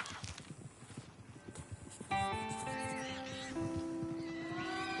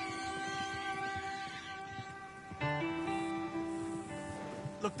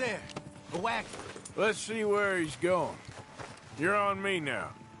 Look there, a wagon. Let's see where he's going. You're on me now.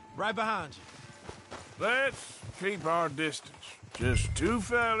 Right behind you. Let's keep our distance. Just two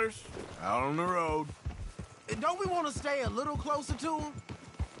fellers out on the road. Don't we want to stay a little closer to him?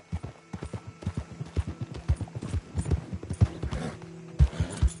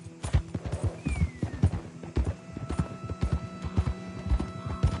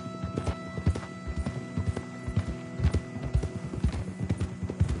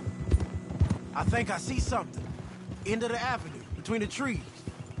 I think I see something. End of the avenue, between the trees.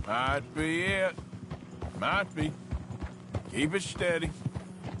 Might be it. Might be. Keep it steady.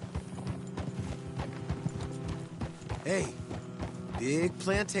 Hey, big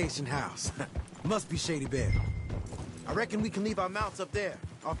plantation house. Must be Shady Bear. I reckon we can leave our mounts up there,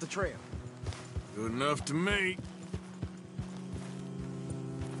 off the trail. Good enough to me.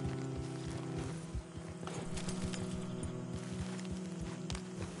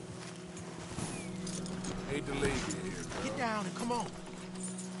 Hate to leave you here. Get down and come on.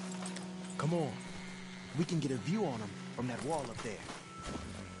 Come on. We can get a view on them from that wall up there.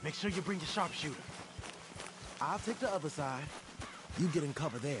 Make sure you bring your sharpshooter. I'll take the other side. You get in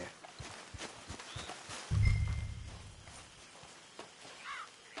cover there.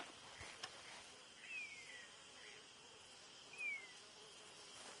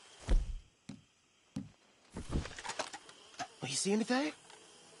 Oh, you see anything?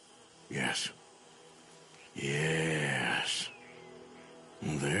 Yes. Yes.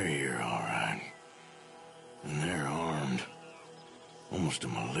 They're here, all right. And they're armed. Almost a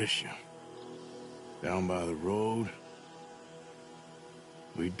militia. Down by the road.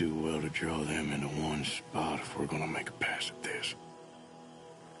 We'd do well to draw them into one spot if we're gonna make a pass at this.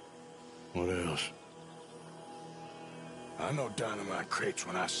 What else? I know dynamite crates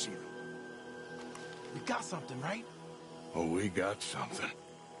when I see them. We got something, right? Oh, we got something.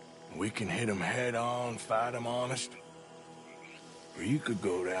 We can hit them head on, fight them honest. Or you could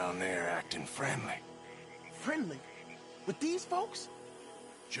go down there acting friendly. Friendly? With these folks?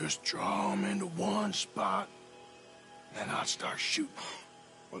 Just draw them into one spot, then I'll start shooting.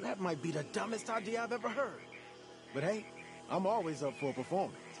 Well, that might be the dumbest idea I've ever heard. But hey, I'm always up for a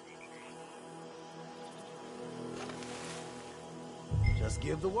performance. Just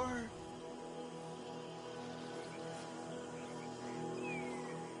give the word.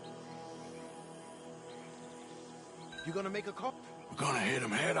 You gonna make a call? We're gonna hit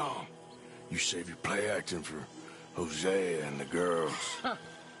him head on. You save your play acting for Hosea and the girls.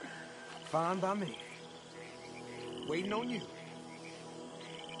 Fine by me. Waiting on you.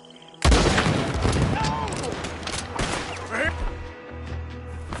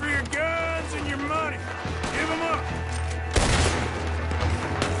 For your guns and your money. Give them up.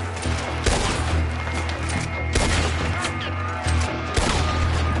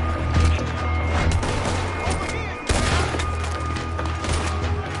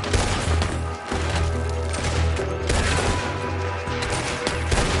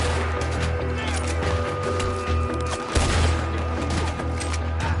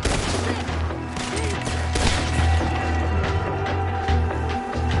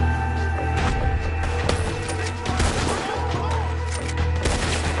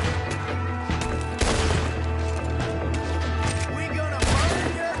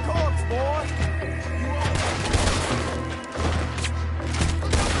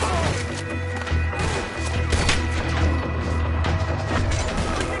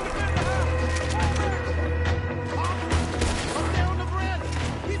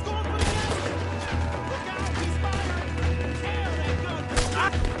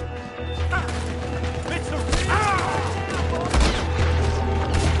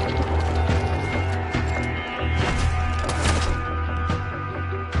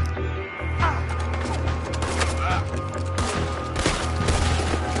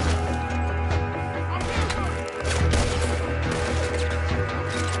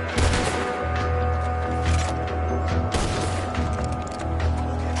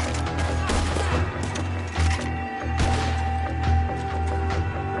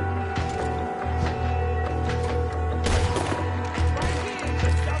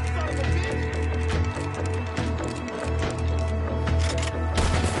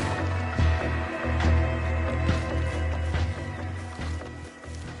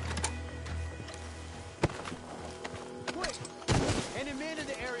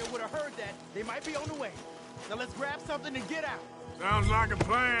 They might be on the way. Now let's grab something and get out. Sounds like a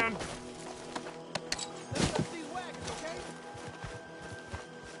plan. Let's touch these wagons, okay?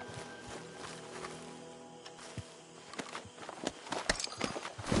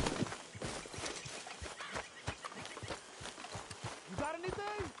 You got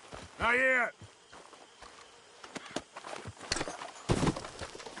anything? Not yet.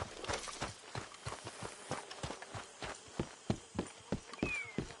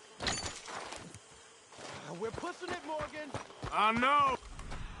 We're pushing it, Morgan. I know.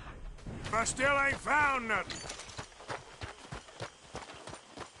 But I still ain't found nothing.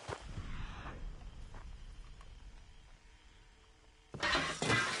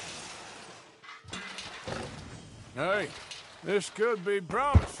 Hey, this could be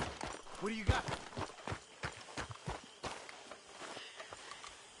promising. What do you got?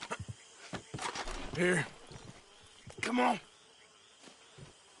 Here. Come on.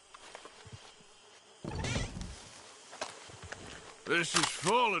 This is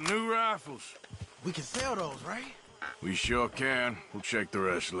full of new rifles. We can sell those, right? We sure can. We'll check the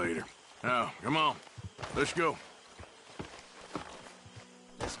rest later. Now, come on. Let's go.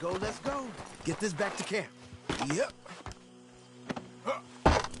 Let's go, let's go. Get this back to camp. Yep.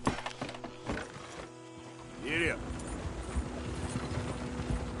 Get up.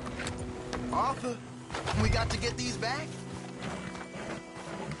 Arthur, we got to get these back?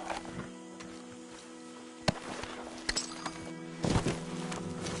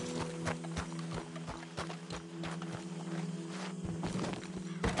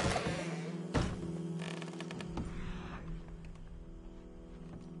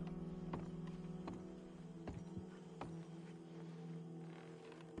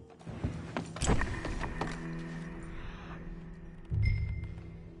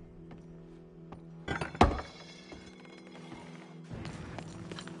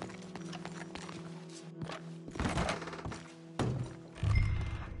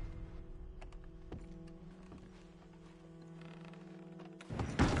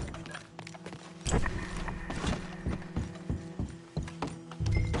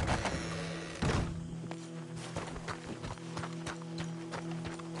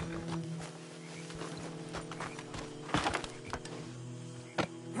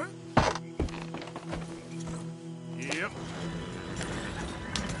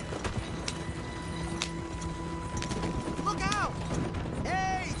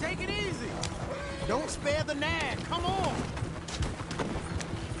 Don't spare the nag. Come on.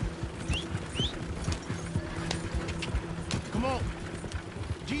 Come on.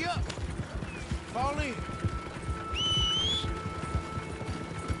 G up. Fall in.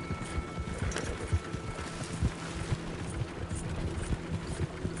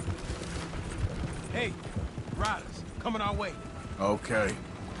 Hey, riders, coming our way. Okay.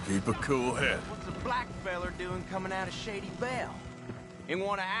 Keep a cool head. What's a black feller doing coming out of Shady Belle? In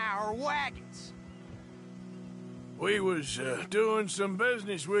one of our wagons? We was doing some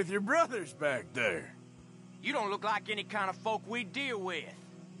business with your brothers back there. You don't look like any kind of folk we deal with.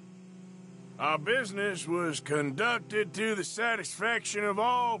 Our business was conducted to the satisfaction of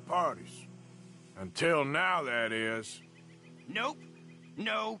all parties. Until now, that is. Nope.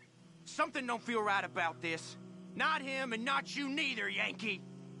 No. Something don't feel right about this. Not him and not you neither, Yankee.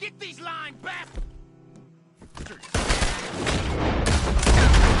 Get these lines back!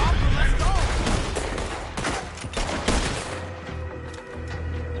 Let's go!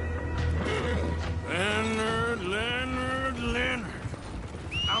 Leonard.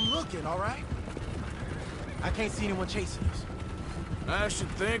 I'm looking, all right? I can't see anyone chasing us. I should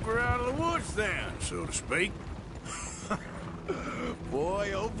think we're out of the woods then, so to speak.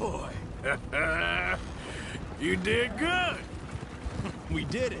 Boy, oh boy. You did good. We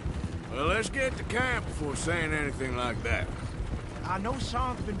did it. Well, let's get to camp before saying anything like that. I know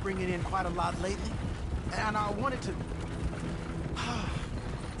Sean's been bringing in quite a lot lately, and I wanted to...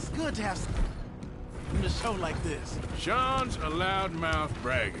 It's good to have a show like this. Sean's a loudmouth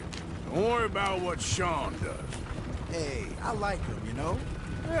bragger. Don't worry about what Sean does. Hey, I like him, you know?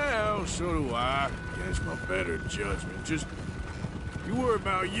 Well, so do I. Against my better judgment. Just, you worry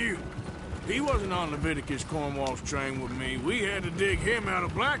about you. He wasn't on Leviticus Cornwall's train with me. We had to dig him out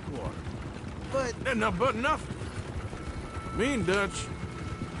of Blackwater. But nothing. Me and Dutch,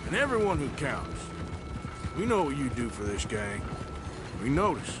 and everyone who counts. We know what you do for this gang. We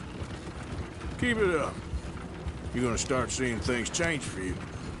notice. Keep it up. You're gonna start seeing things change for you.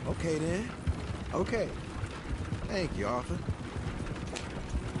 Okay, then. Okay. Thank you, Arthur.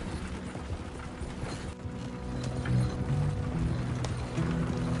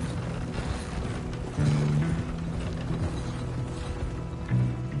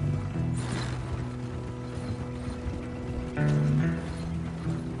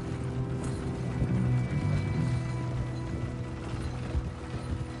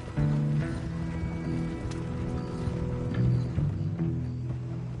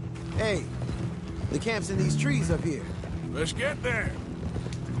 Hey, the camp's in these trees up here. Let's get there.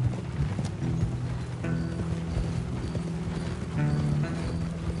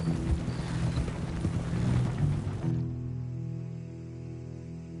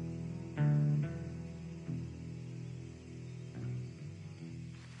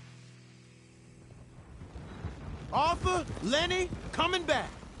 Arthur, Lenny, coming back.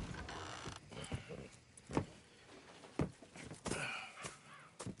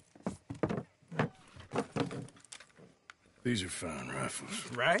 These are fine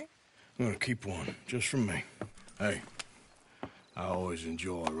rifles. Right? I'm gonna keep one, just for me. Hey, I always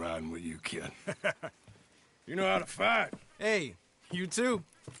enjoy riding with you, kid. You know how to fight. Hey, you too.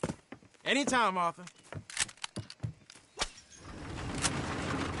 Anytime, Arthur.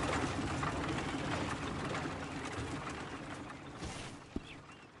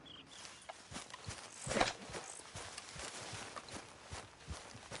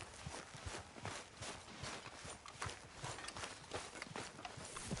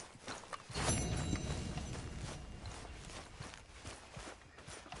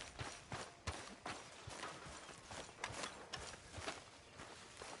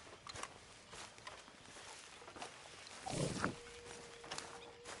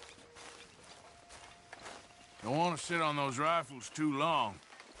 Don't want to sit on those rifles too long.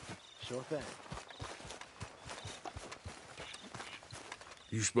 Sure thing.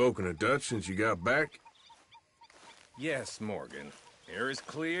 You spoken to Dutch since you got back? Yes, Morgan. Air is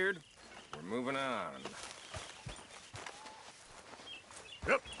cleared. We're moving on.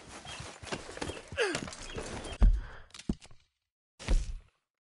 Yep.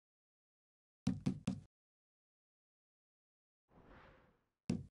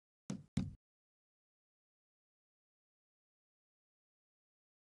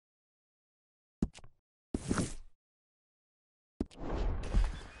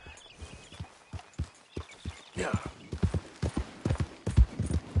 Yeah.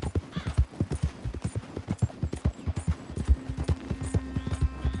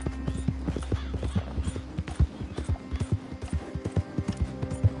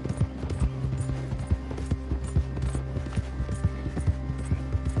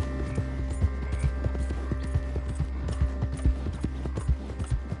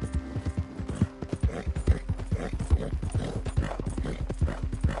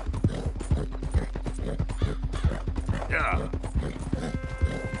 Yeah.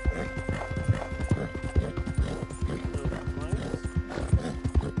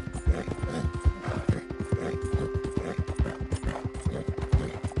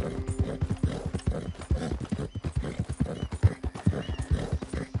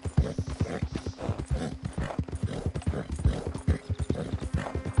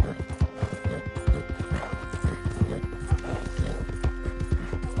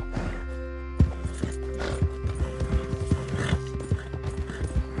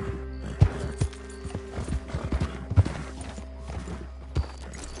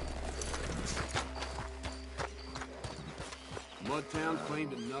 Mudtown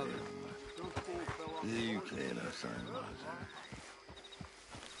claimed another. You can't assign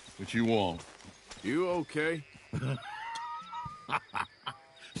what you want? You okay?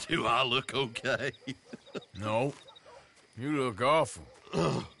 Do I look okay? No. You look awful.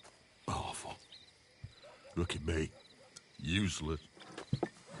 Awful. Look at me. Useless.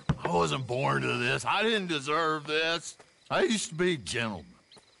 I wasn't born to this. I didn't deserve this. I used to be a gentleman.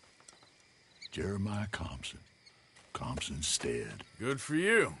 Jeremiah Compson. Compsonstead. Good for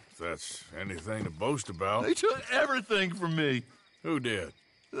you, if that's anything to boast about. They took everything from me. Who did?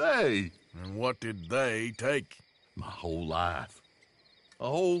 They. And what did they take? My whole life. A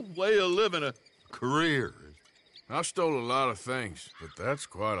whole way of living, a career. I stole a lot of things, but that's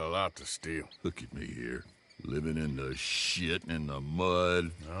quite a lot to steal. Look at me here, living in the shit and the mud.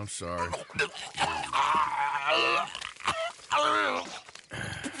 I'm sorry.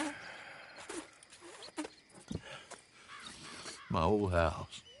 My old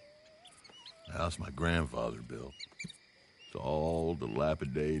house. The house my grandfather built. It's all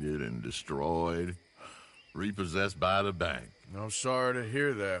dilapidated and destroyed. Repossessed by the bank. I'm sorry to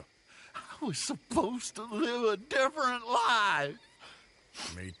hear that. I was supposed to live a different life.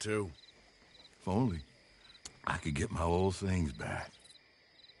 Me too. If only I could get my old things back.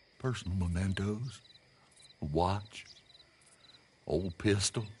 Personal mementos. A watch. Old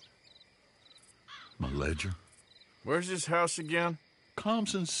pistol. My ledger. Where's this house again?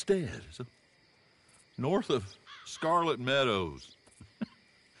 Compsonstead. North of Scarlet Meadows.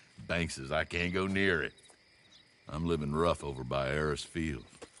 Bank says I can't go near it. I'm living rough over by Harris Field.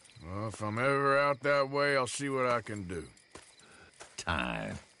 Well, if I'm ever out that way, I'll see what I can do.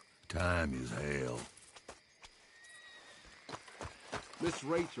 Time. Time is hell. Miss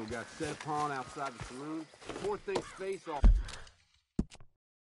Rachel got set upon outside the saloon. Poor thing's face off.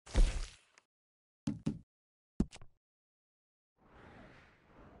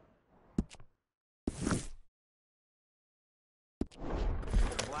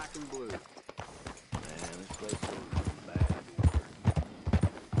 Black and blue. Man, this place is bad.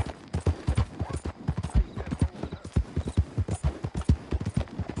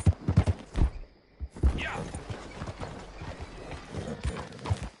 Yeah.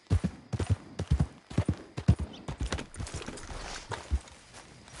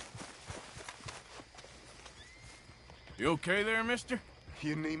 You okay there, mister?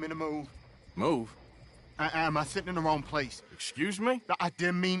 You need me to move? Move? Am I sitting in the wrong place? Excuse me? I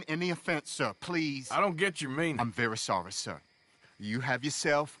didn't mean any offense, sir. Please. I don't get your meaning. I'm very sorry, sir. You have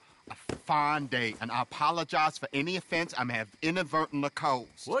yourself a fine day, and I apologize for any offense I may have inadvertently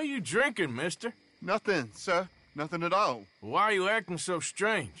caused. What are you drinking, mister? Nothing, sir. Nothing at all. Why are you acting so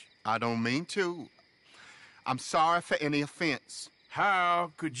strange? I don't mean to. I'm sorry for any offense.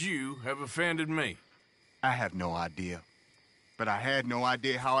 How could you have offended me? I have no idea. But I had no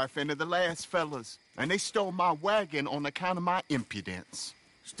idea how I offended the last fellas. And they stole my wagon on account of my impudence.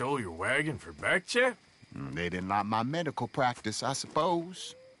 Stole your wagon for back check? They didn't like my medical practice, I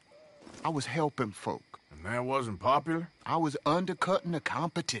suppose. I was helping folk. And that wasn't popular? I was undercutting the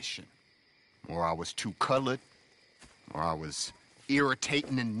competition. Or I was too colored. Or I was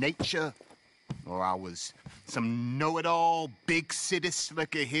irritating in nature. Or I was some know-it-all, big city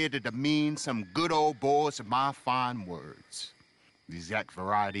slicker here to demean some good old boys of my fine words. The exact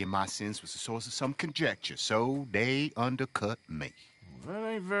variety of my sins was the source of some conjecture, so they undercut me. Well, that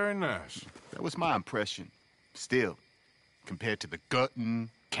ain't very nice. That was my impression. Still, compared to the gutting,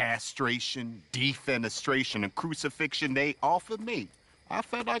 castration, defenestration, and crucifixion they offered me, I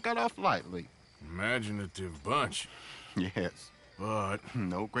felt I got off lightly. Imaginative bunch. Yes. But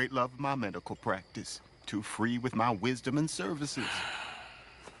no great love of my medical practice. Too free with my wisdom and services.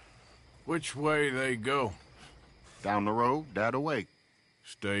 Which way they go? Down the road, that away.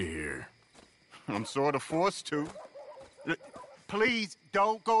 Stay here. I'm sort of forced to. Please,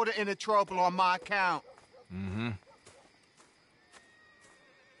 don't go to any trouble on my account. Mm-hmm.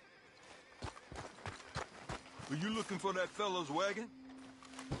 Were you looking for that fellow's wagon?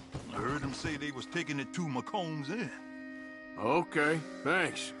 I heard him say they was taking it to McComb's Inn. Okay,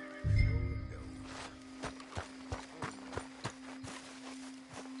 thanks.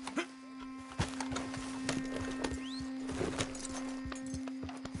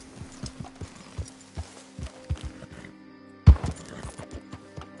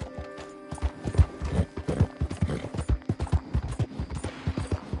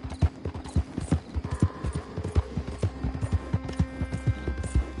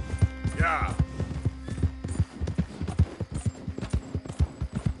 Yeah.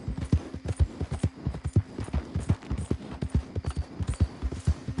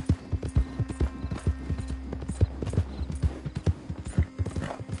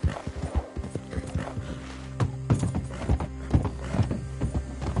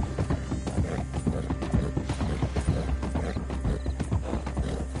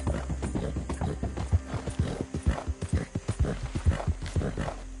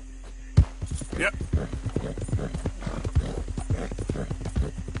 Yep.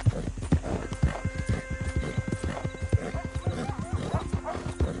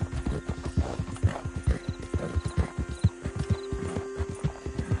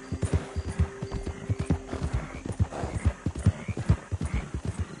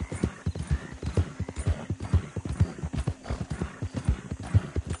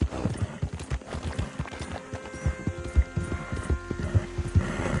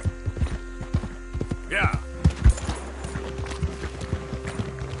 Yeah.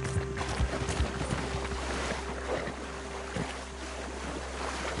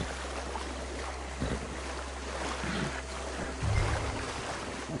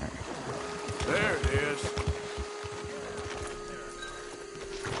 There it is.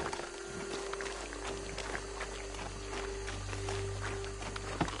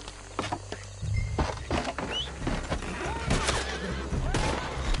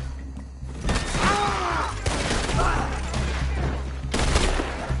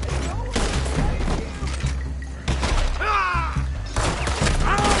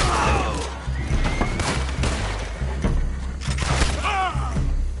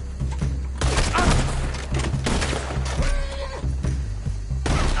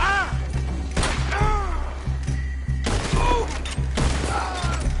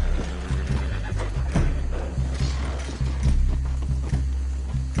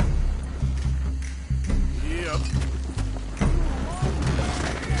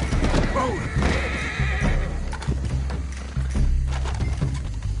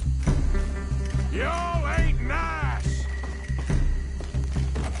 Y'all ain't nice!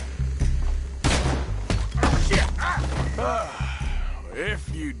 Oh, shit!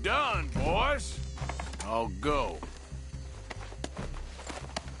 If you done, boys, I'll go.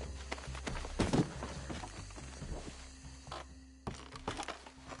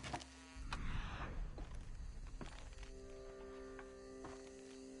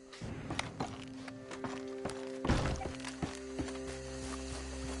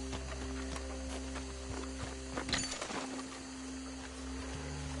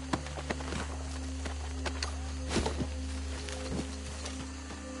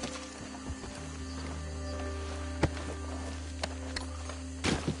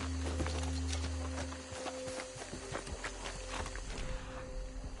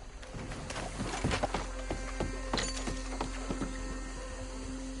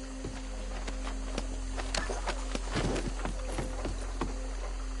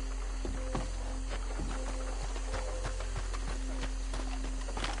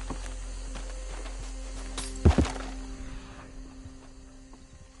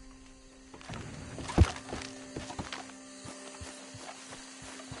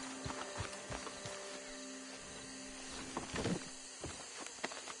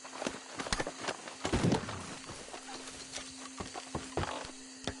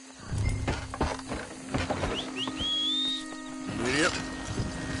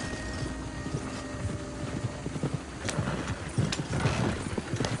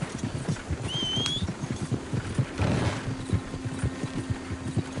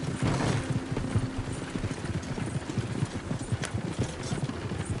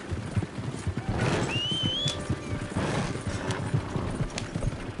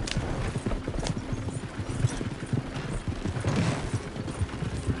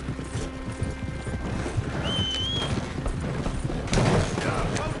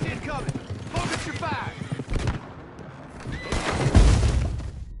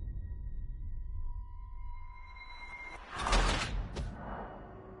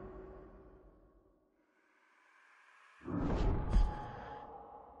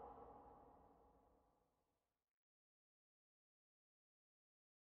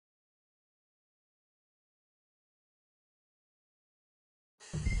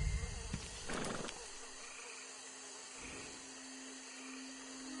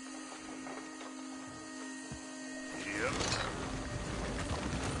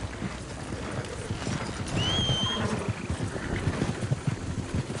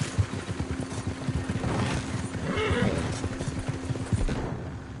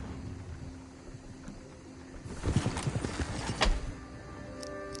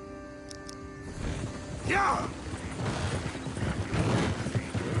 Yeah!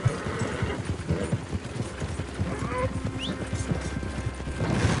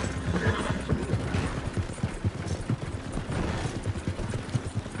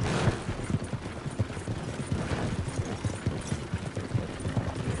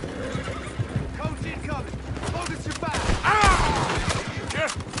 Coach incoming. Focus your back.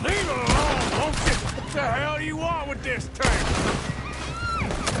 Just leave it alone, won't you? What the hell do you want with this thing?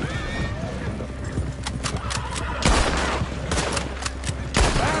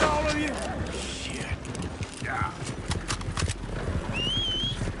 That all of you? Shit. Yeah.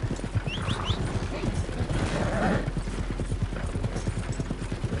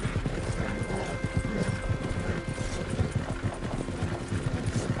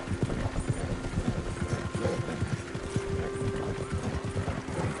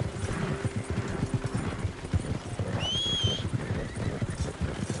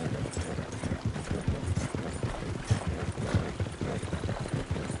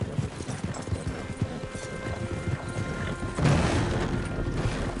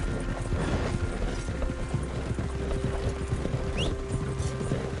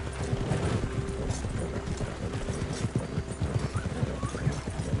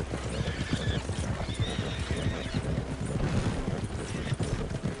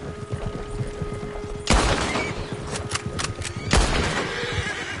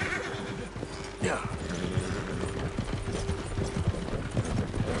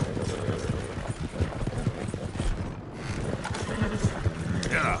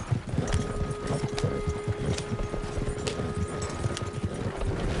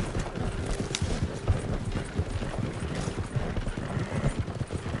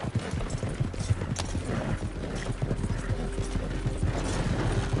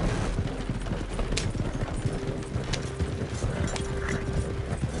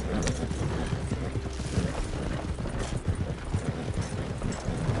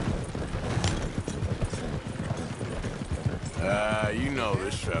 You know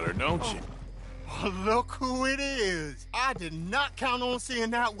this feller, don't you? Oh, look who it is. I did not count on seeing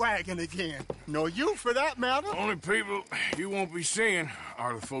that wagon again. Nor you, for that matter. Only people you won't be seeing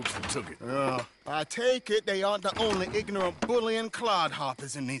are the folks that took it. I take it they aren't the only ignorant bullying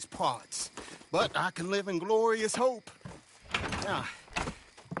clodhoppers in these parts. But I can live in glorious hope. Now,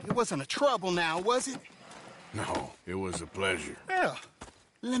 it wasn't a trouble now, was it? No, it was a pleasure. Yeah.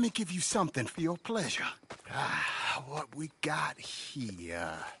 Let me give you something for your pleasure. What we got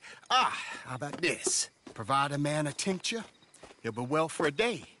here? How about this? Provide a man a tincture, he'll be well for a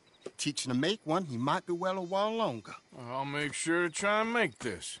day. Teach him to make one, he might be well a while longer. I'll make sure to try and make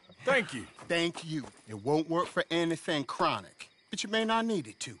this. Thank you. Thank you. It won't work for anything chronic, but you may not need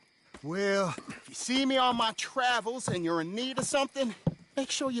it to. Well, if you see me on my travels and you're in need of something,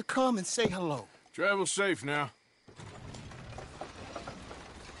 make sure you come and say hello. Travel safe now.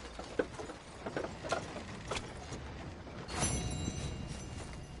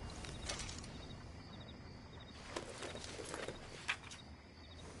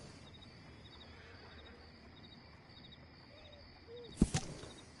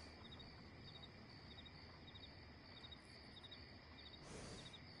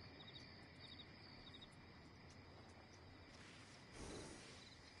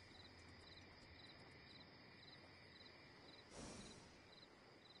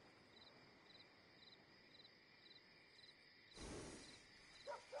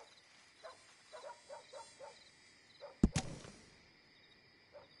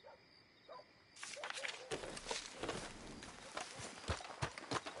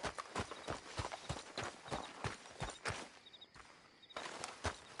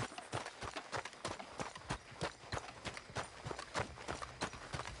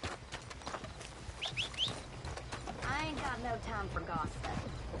 No time for gossip,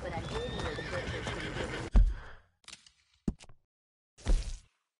 but I did hear the butcher's been giving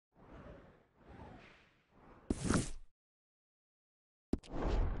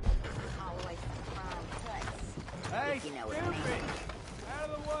always some prime cuts. Hey, if you know what I mean. Out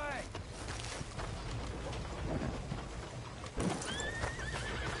of the way!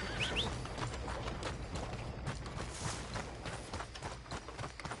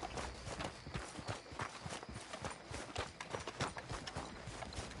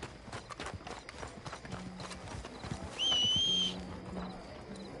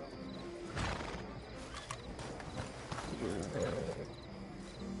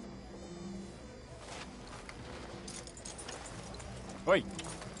 Wait.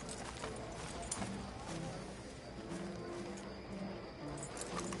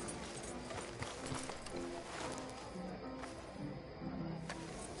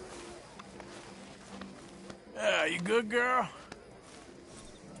 You good, girl?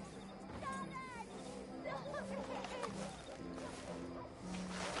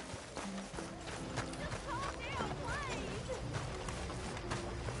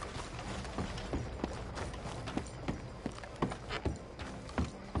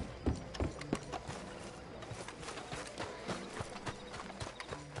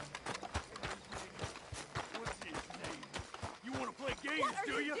 What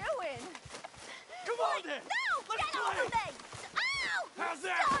are you doing? Come on, then. No! Get off of me! Ow! How's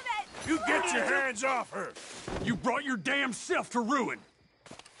that? Stop it! You get your hands off her! You brought your damn self to ruin.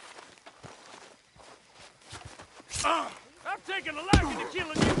 I'm taking a liking to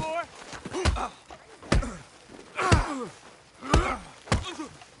killing you, boy!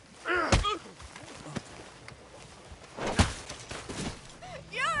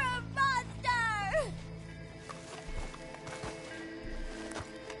 You're a monster!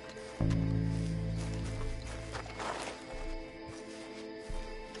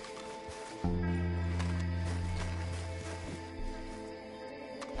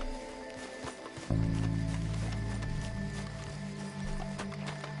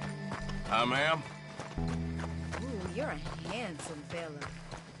 Hi, ma'am. Ooh, you're a handsome fella.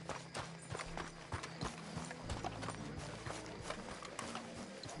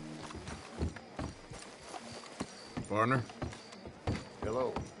 Partner?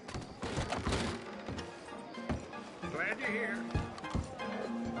 Hello. Glad you're here.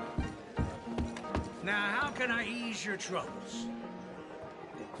 Now, how can I ease your troubles?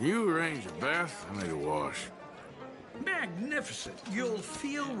 You arrange a bath? I need a wash. Magnificent. You'll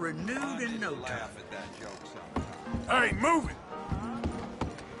feel renewed in no time. Hey, move it!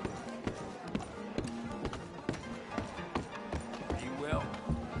 You will.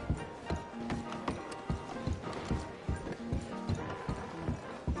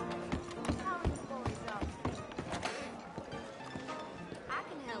 I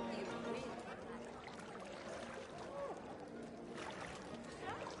can help you.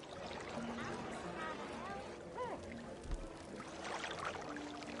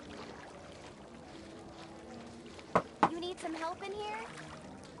 You need some help in here?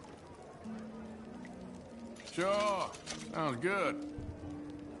 Sure. Sounds good.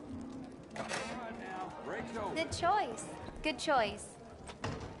 Good choice. Good choice.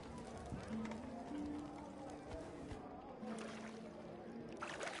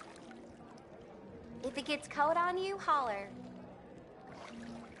 If it gets cold on you, holler.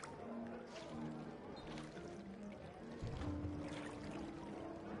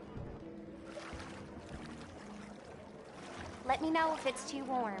 Let me know if it's too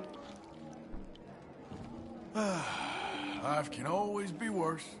warm. Life can always be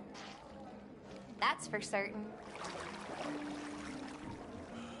worse. That's for certain.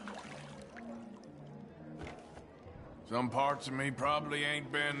 Some parts of me probably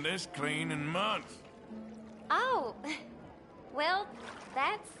ain't been this clean in months. Oh, well,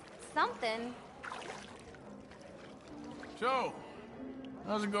 that's something. So,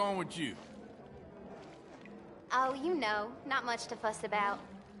 how's it going with you? Oh, you know, not much to fuss about.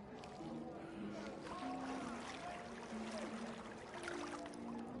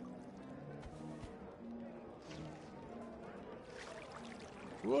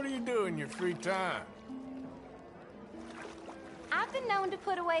 What do you do in your free time? I've been known to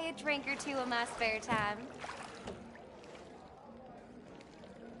put away a drink or two in my spare time.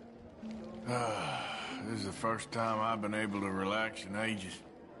 This is the first time I've been able to relax in ages.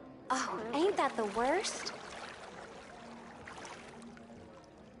 Oh, ain't that the worst?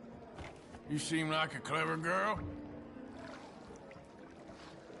 You seem like a clever girl.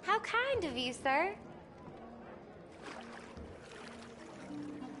 How kind of you, sir.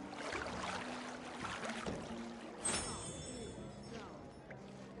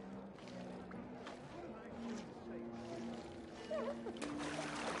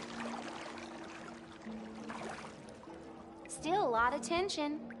 Still a lot of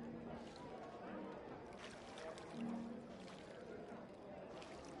tension.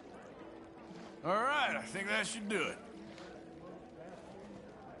 All right, I think that should do it.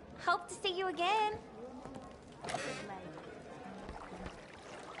 Hope to see you again.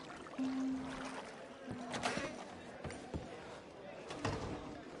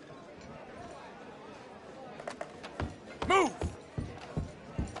 Move!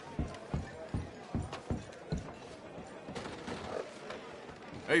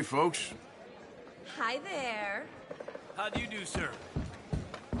 Hey, folks. Hi there. How do you do, sir?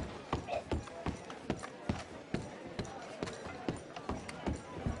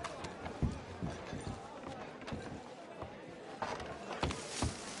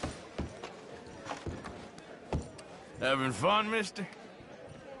 Having fun, mister?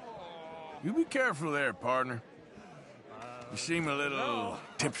 You be careful there, partner. You seem a little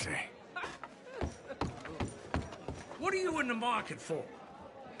tipsy. What are you in the market for?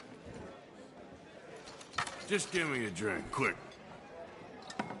 Just give me a drink, quick.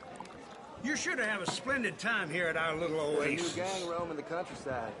 You're sure to have a splendid time here at our little oasis. There's a new gang roaming the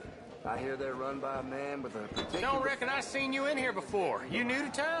countryside. I hear they're run by a man with a particular... Don't reckon I seen you in here before. You new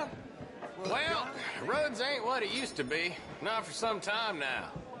to town? Well, roads ain't what it used to be. Not for some time now.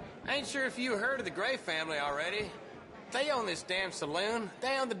 Ain't sure if you heard of the Gray family already. They own this damn saloon.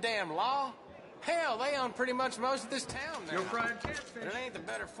 They own the damn law. Hell, they own pretty much most of this town now. Your fried catfish. And it ain't the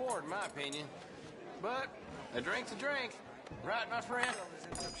better for it, in my opinion. But a drink's a drink. Right, my friend?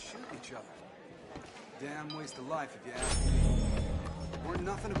 End up shooting each other. Damn waste of life, if you ask me. We're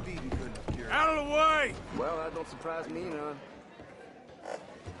nothing a beating couldn't have cured. Out of the way! Well, that don't surprise me none.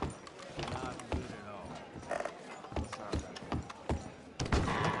 Not good at all. Sorry.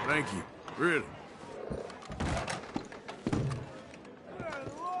 Thank you. Really.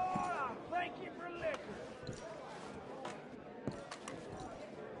 Thank you for liquor.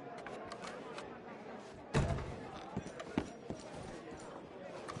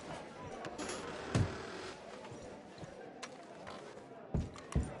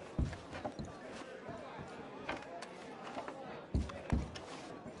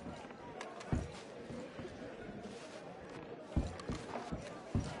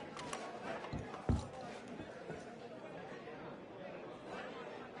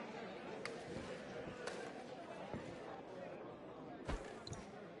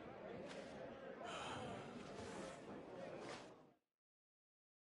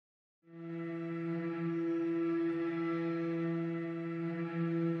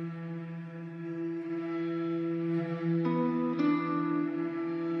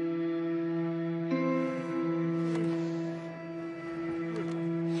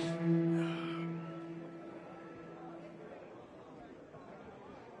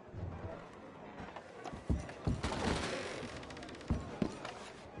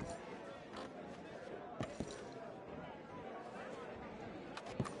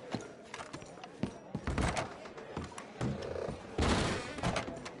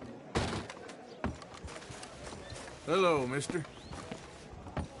 Hello, mister.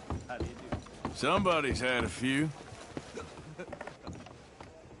 How do you do? Somebody's had a few.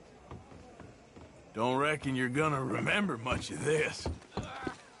 Don't reckon you're gonna remember much of this.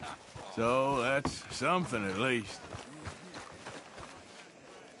 So that's something at least.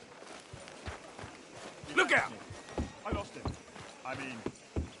 Look out! I lost it. I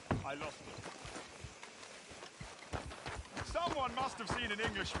lost it. Someone must have seen an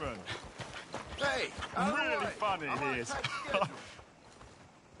Englishman. Hey, really funny he is.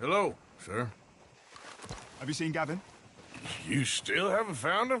 Hello, sir. Have you seen Gavin? You still haven't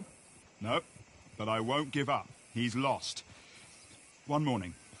found him? No, but I won't give up. He's lost. One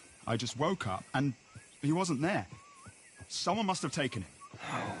morning, I just woke up and he wasn't there. Someone must have taken him.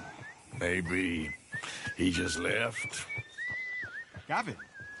 Maybe he just left. Gavin?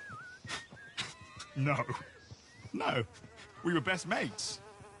 No. No. We were best mates.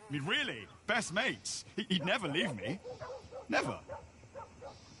 I mean, really, best mates. He'd never leave me. Never.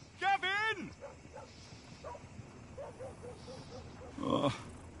 Gavin! Oh,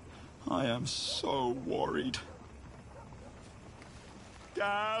 I am so worried.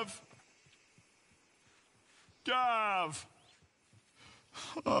 Gav! Gav!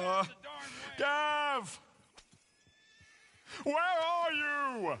 Gav! Where are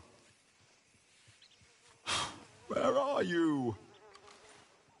you? Where are you?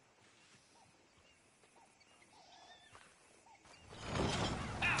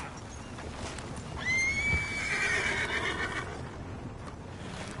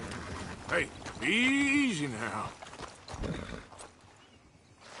 Hey, easy now.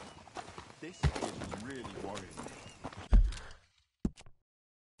 This is really worrying me.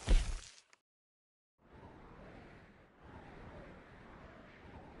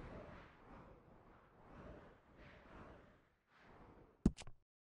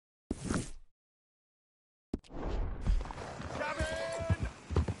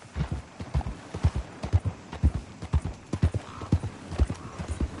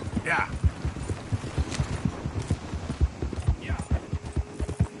 Yeah.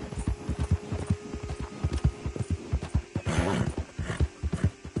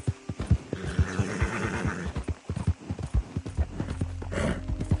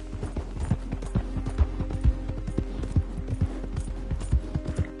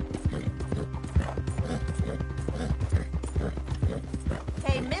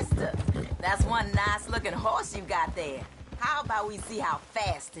 Hey, mister, that's one nice-looking horse you got there. How about we see how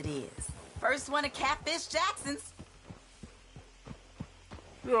fast it is? First one to Catfish Jackson's.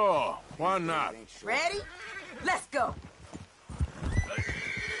 Sure, why not? Ready? Let's go.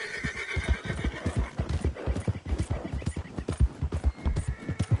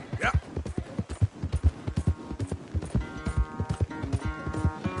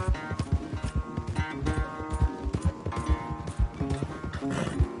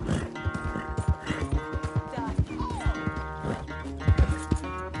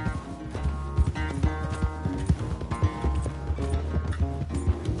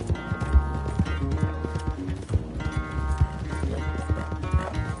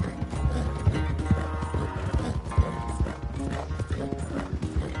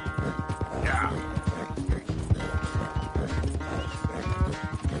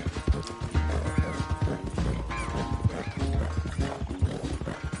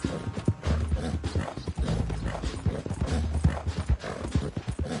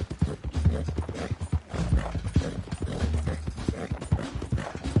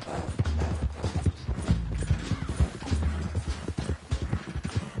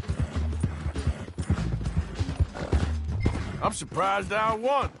 I'm surprised I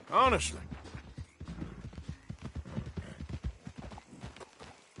won, honestly.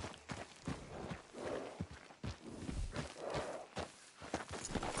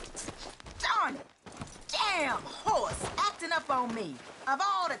 Darn it! Damn horse acting up on me, of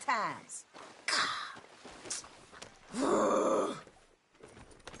all the times.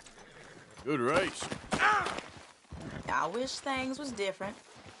 Good race. I wish things was different,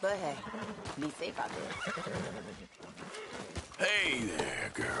 but hey, be safe out there. Hey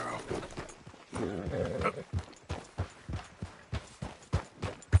there, girl.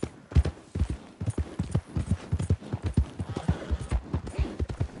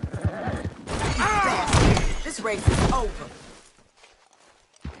 This race is over.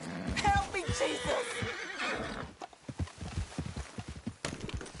 Help me, Jesus!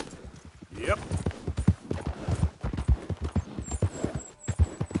 Yep.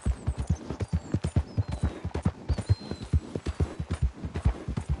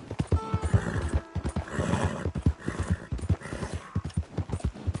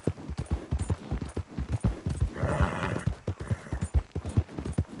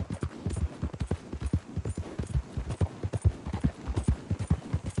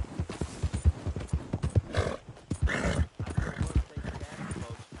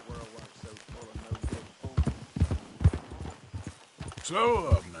 Slow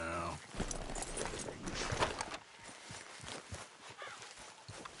up now.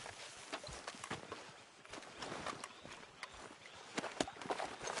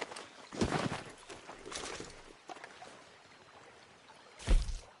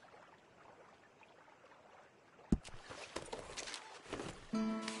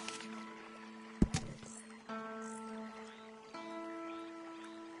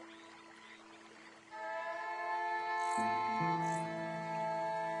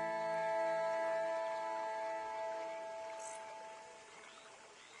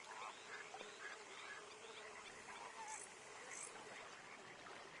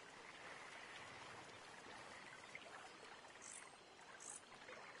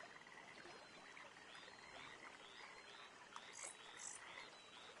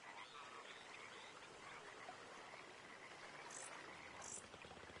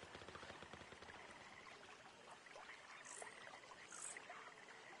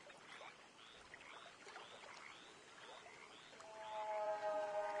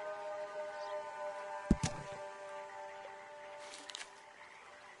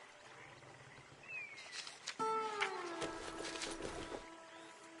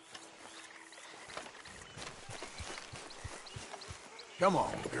 Come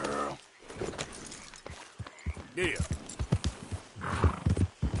on, girl. Yeah.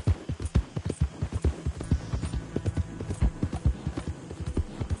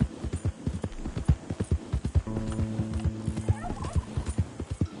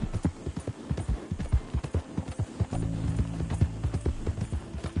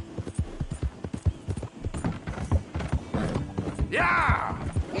 Yeah!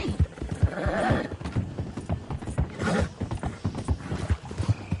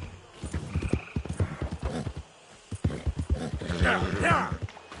 Yeah!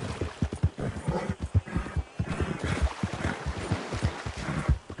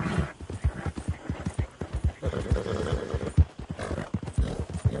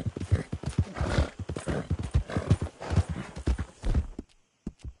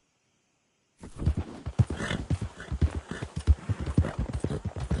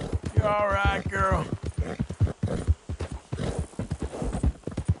 You all right, girl?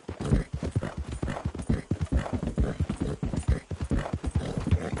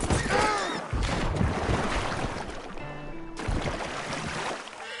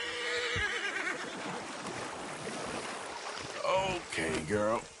 Okay,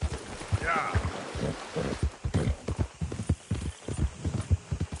 girl. Yeah.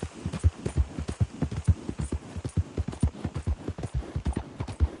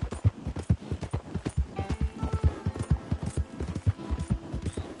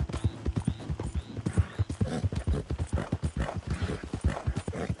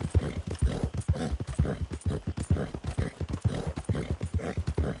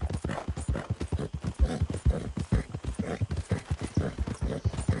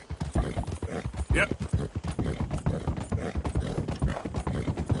 Yep.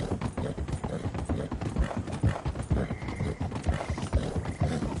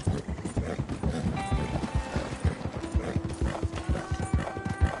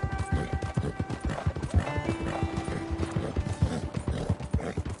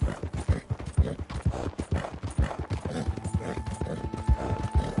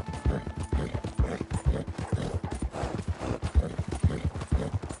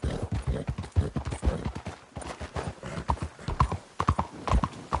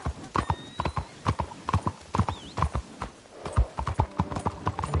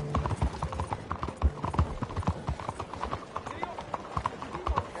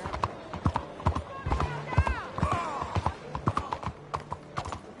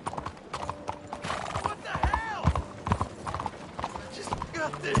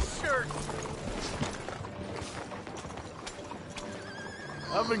 This shirt.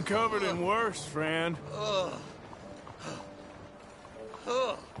 I've been covered in worse, friend.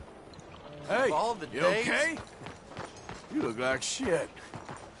 Hey, all the you days? okay? You look like shit.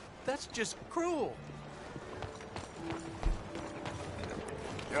 That's just cruel.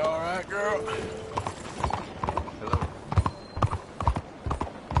 You all right, girl? Hello.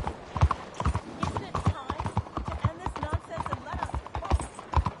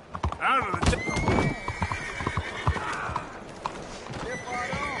 Out of the...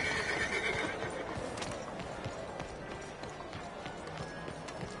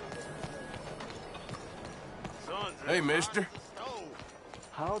 Hey, mister.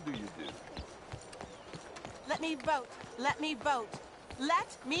 How do you do? Let me vote. Let me vote.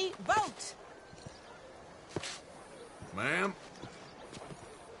 Let me vote. Ma'am?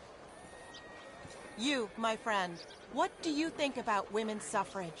 You, my friend, what do you think about women's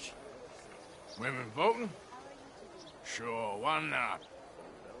suffrage? Women voting? Sure, why not?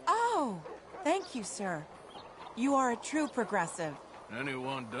 Oh, thank you, sir. You are a true progressive.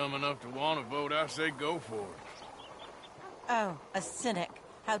 Anyone dumb enough to want to vote, I say go for it. Oh, a cynic.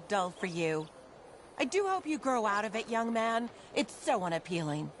 How dull for you. I do hope you grow out of it, young man. It's so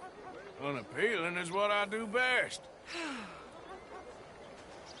unappealing. Unappealing is what I do best.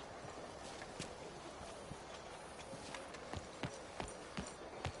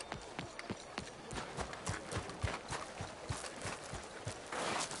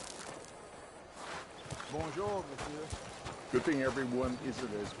 Bonjour, monsieur. Good thing everyone isn't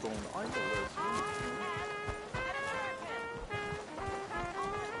as bone idle as you.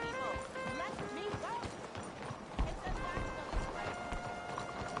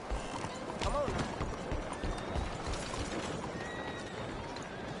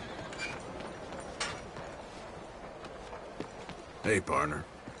 Hey, partner.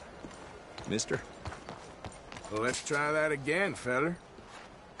 Mister? Well, let's try that again, feller.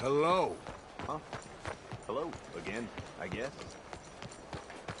 Hello. Huh? Hello, again, I guess.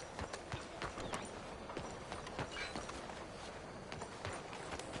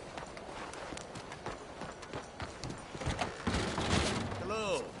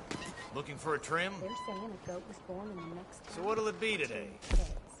 Hello. Looking for a trim? They're saying a goat was born in the next town. So what'll it be today?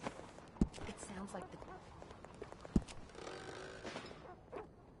 It sounds like the...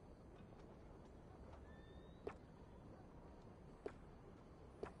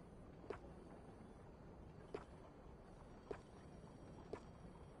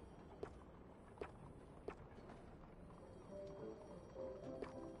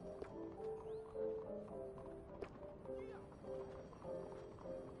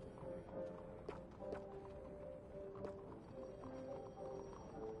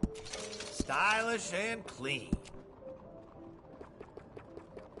 Stylish and clean.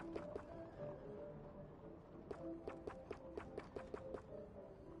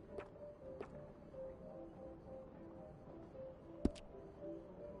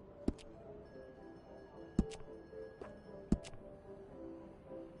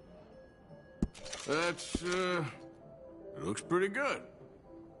 That's, it looks pretty good.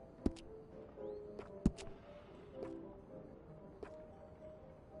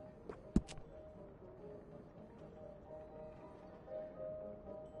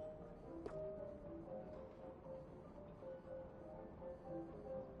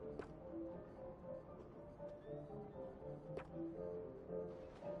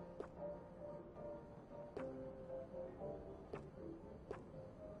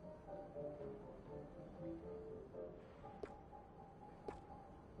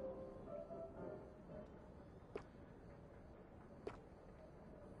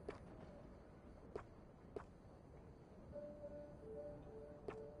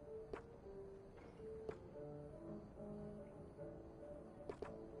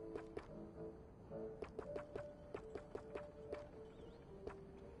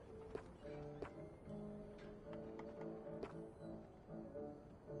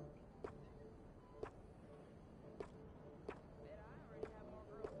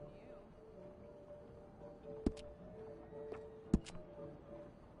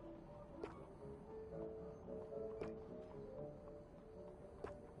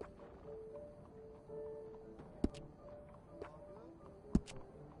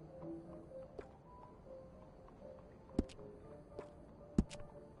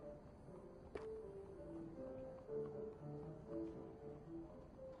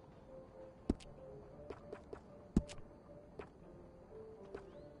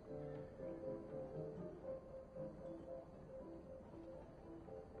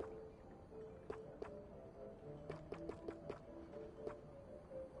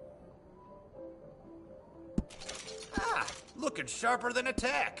 Looking sharper than a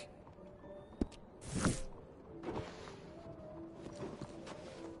tack.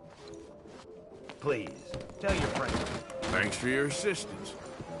 Please, tell your friend. Thanks for your assistance.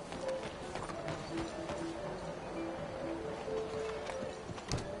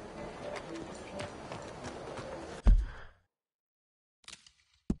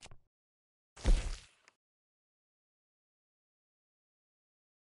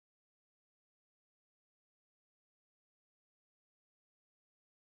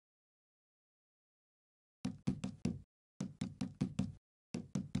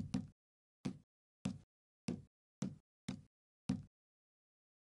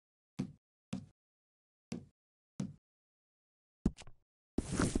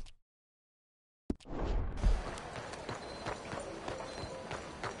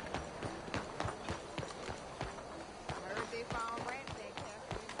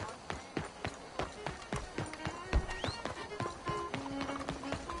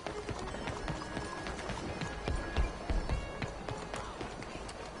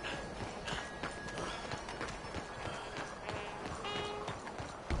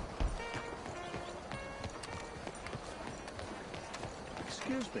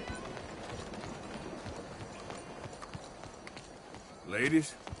 Excuse me.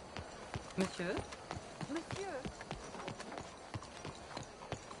 Ladies? Monsieur? Monsieur?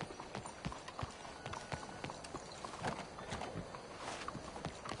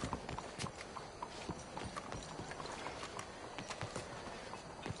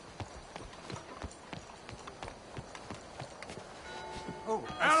 Oh,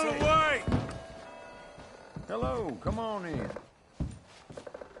 out of the way! Hello, come on in.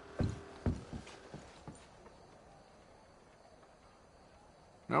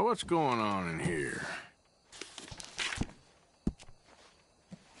 Now, what's going on in here?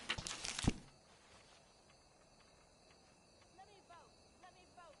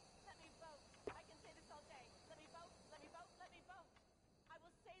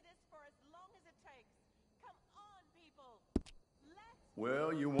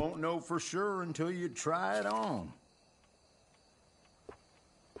 Well, you won't know for sure until you try it on.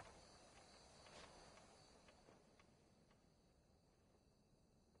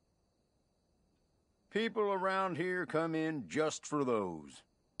 People around here come in just for those.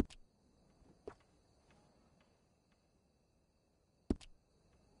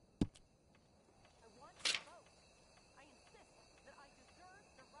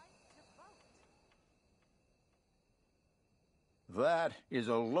 That is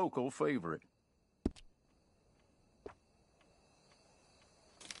a local favorite.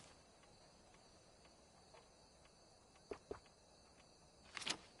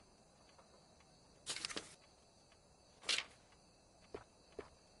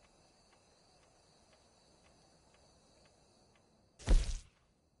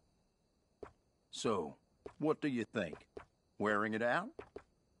 So, what do you think? Wearing it out?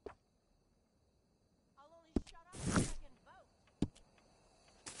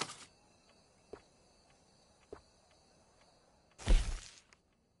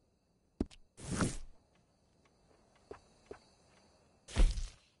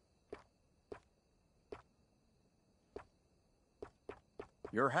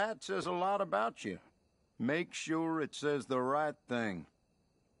 Your hat says a lot about you. Make sure it says the right thing.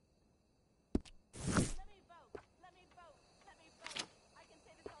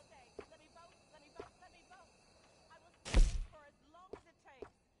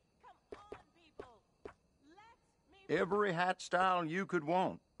 Every hat style you could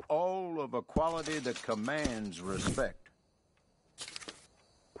want, all of a quality that commands respect.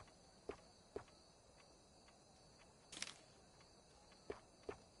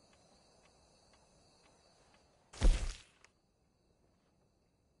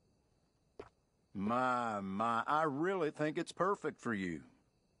 My, I really think it's perfect for you.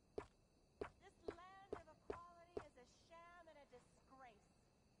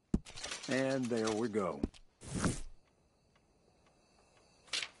 And there we go.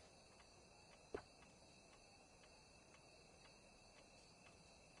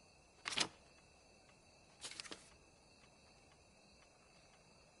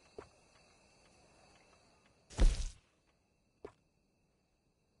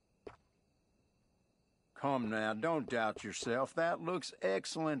 Come now, don't doubt yourself. That looks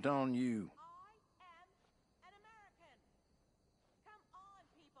excellent on you.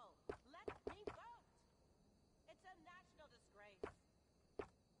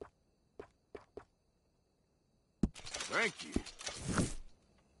 Thank you.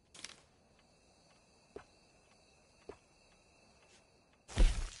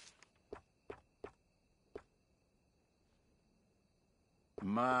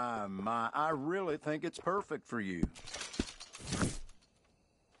 My, I really think it's perfect for you.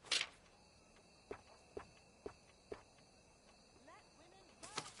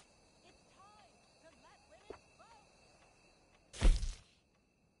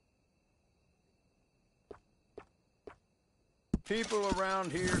 People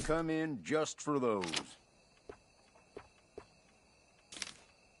around here come in just for those.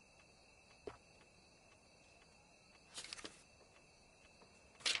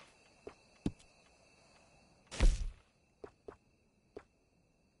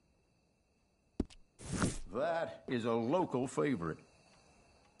 That is a local favorite.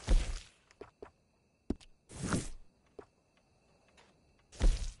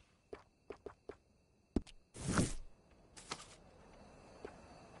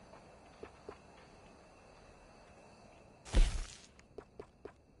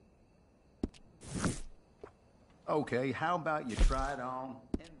 Okay, how about you try it on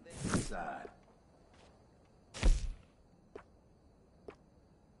and then decide?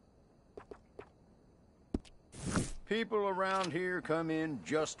 People around here come in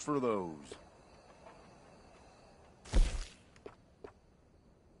just for those.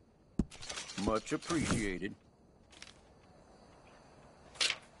 Much appreciated.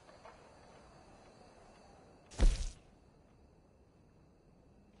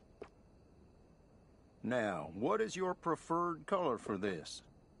 Now, what is your preferred color for this?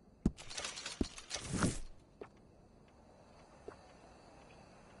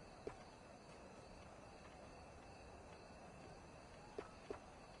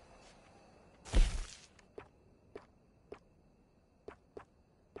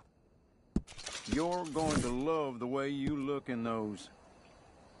 You're going to love the way you look in those.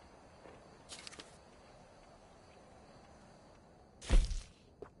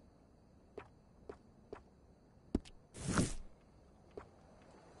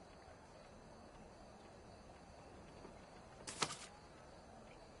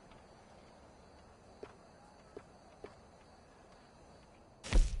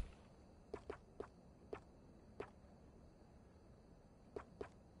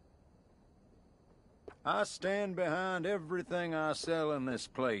 I stand behind everything I sell in this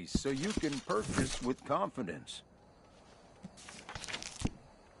place, so you can purchase with confidence.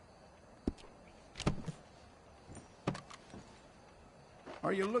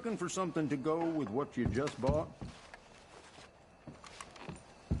 Are you looking for something to go with what you just bought?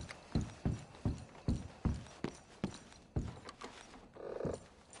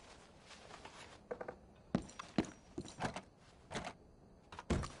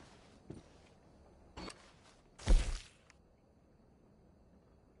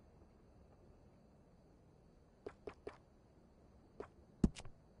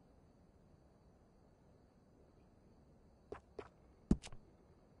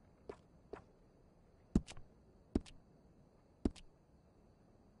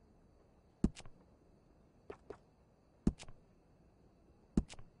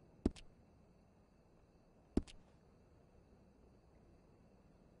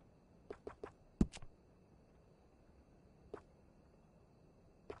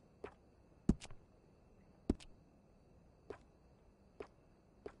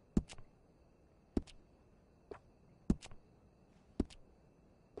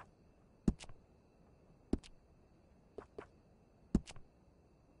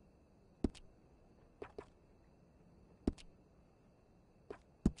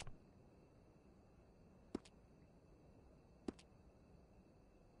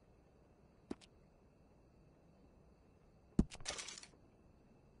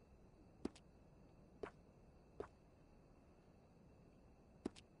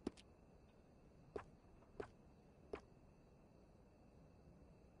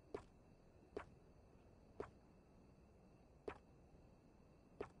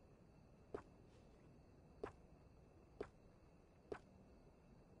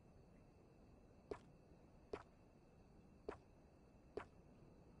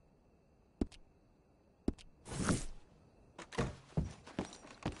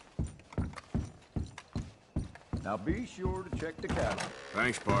 Now be sure to check the cattle.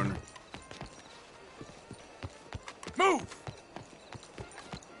 Thanks, partner. Move!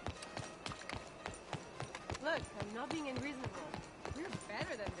 Look, I'm not being unreasonable. We're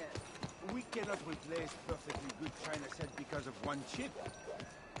better than this. We cannot replace perfectly good China set because of one chip.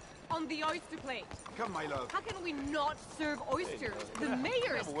 On the oyster plate. Come, my love. How can we not serve oysters? The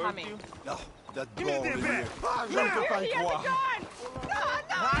mayor is coming. No, that Give me ball the over back. here. Here, he has a gun! No!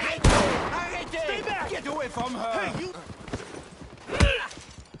 Arrêtez! Stay back! Get away from her! Hey, you...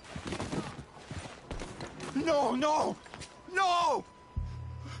 No, no! No!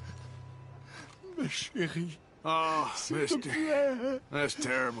 Ma chérie. Oh, mister. That's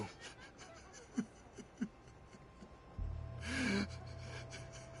terrible.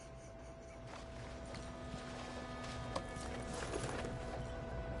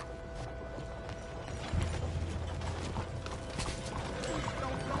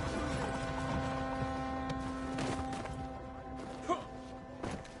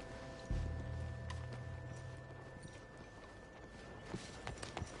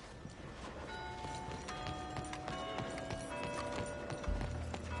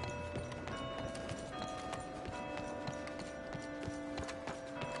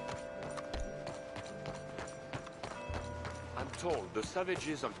 I'm told the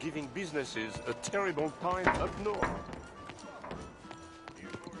savages are giving businesses a terrible time up north.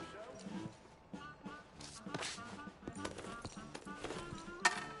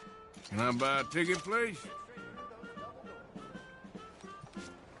 Can I buy a ticket, please?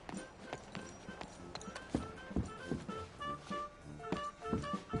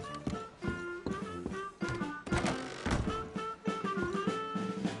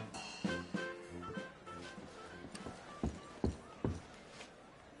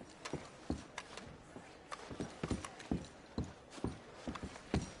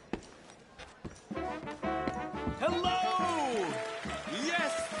 Hello!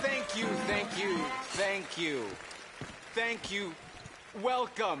 Yes, thank you, thank you, thank you. Thank you.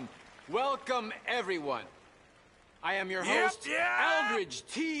 Welcome. Welcome, everyone. I am your host, Aldridge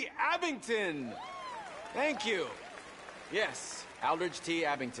T. Abington. Thank you. Yes, Aldridge T.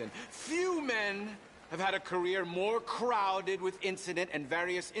 Abington. Few men have had a career more crowded with incident and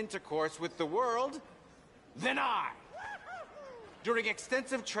various intercourse with the world than I. During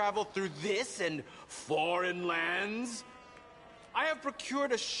extensive travel through this and foreign lands, I have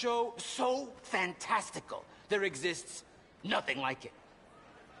procured a show so fantastical, there exists nothing like it.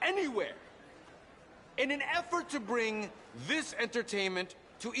 Anywhere. In an effort to bring this entertainment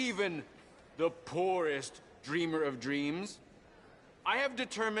to even the poorest dreamer of dreams, I have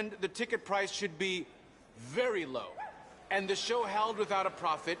determined the ticket price should be very low, and the show held without a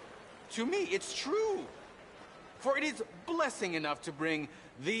profit. To me, it's true. For it is blessing enough to bring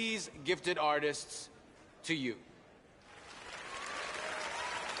these gifted artists to you.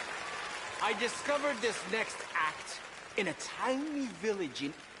 I discovered this next act in a tiny village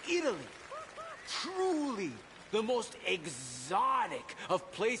in Italy. Truly the most exotic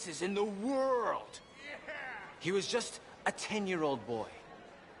of places in the world. He was just a 10-year-old boy.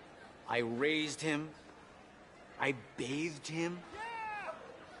 I raised him. I bathed him.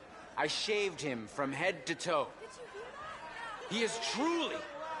 I shaved him from head to toe. He is truly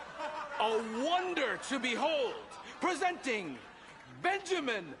a wonder to behold. Presenting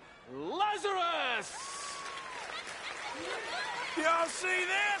Benjamin Lazarus! Y'all see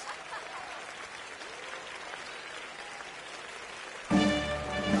this?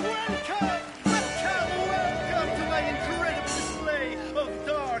 Welcome to my incredible display of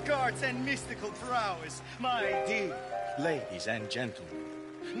dark arts and mystical prowess, my dear ladies and gentlemen.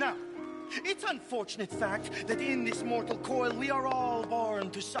 Now, it's unfortunate fact that in this mortal coil we are all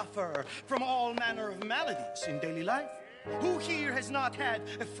born to suffer from all manner of maladies in daily life. Who here has not had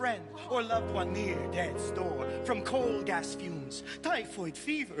a friend or loved one near death's door from coal gas fumes, typhoid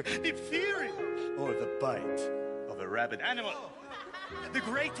fever, diphtheria, or the bite of a rabid animal? The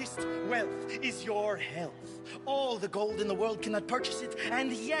greatest wealth is your health. All the gold in the world cannot purchase it,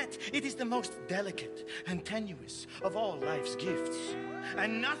 and yet it is the most delicate and tenuous of all life's gifts.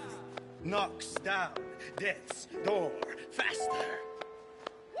 And nothing knocks down death's door faster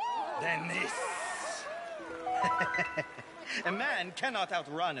than this. A man cannot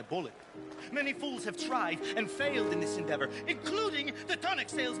outrun a bullet. Many fools have tried and failed in this endeavor, including the tonic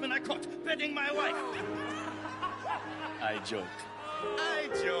salesman I caught bedding my wife. I joke. I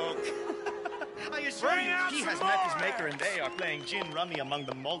joke. I assure you, he has met his maker and they are playing gin rummy among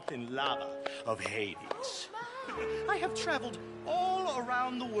the molten lava of Hades. I have traveled all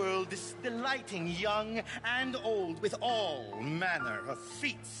around the world, delighting young and old with all manner of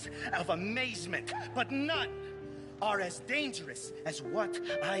feats of amazement, but none are as dangerous as what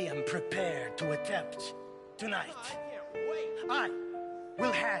I am prepared to attempt tonight. I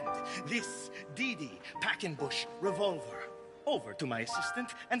will hand this DD Packenbush revolver over to my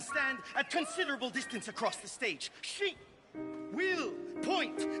assistant and stand at considerable distance across the stage. She will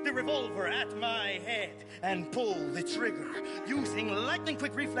point the revolver at my head and pull the trigger using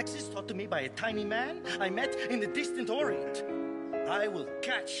lightning-quick reflexes taught to me by a tiny man I met in the distant Orient. I will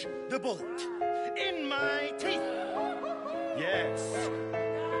catch the bullet in my teeth. Yes,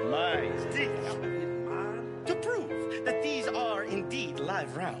 my teeth. To prove that these are indeed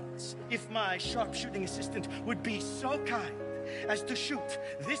live rounds, if my sharpshooting assistant would be so kind as to shoot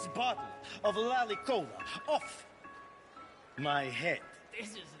this bottle of Lalicola off my head. This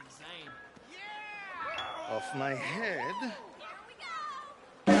is insane. Off my head.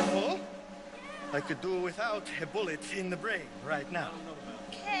 Careful. I could do without a bullet in the brain right now.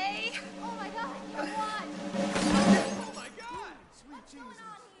 Okay. Oh my God, come on. Oh my God. Sweet Jesus.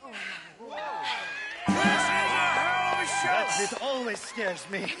 Oh my God. This is a hell of a show. That bit always scares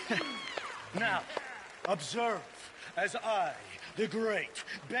me. Now, observe as I, the great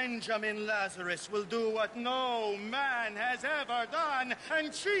Benjamin Lazarus, will do what no man has ever done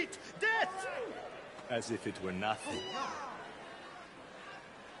and cheat death as if it were nothing.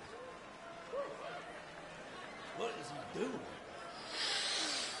 What is he doing?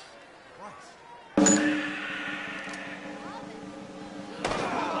 Oh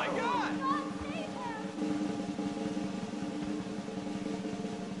my God!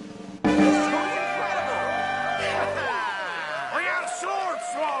 We got a sword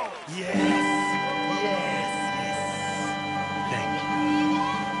throw! Yes.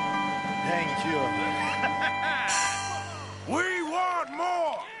 Thank you. We want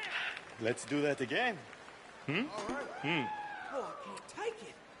more! Let's do that again. All right. Oh, I can't take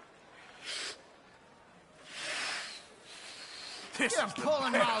it. You're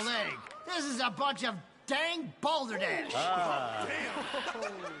pulling my leg. This is a bunch of dang balderdash. Ah,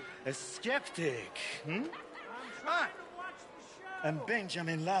 a skeptic, I am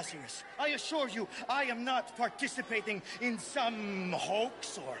Benjamin Lazarus. I assure you, I am not participating in some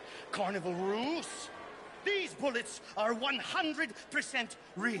hoax or carnival ruse. These bullets are 100%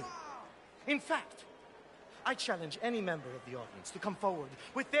 real. In fact, I challenge any member of the audience to come forward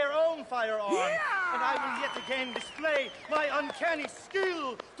with their own firearm, and I will yet again display my uncanny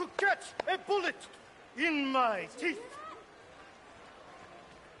skill to catch a bullet in my teeth.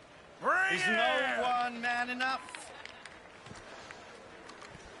 Is no one man enough?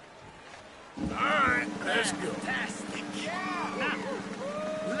 All right, let's go. Fantastic. Now,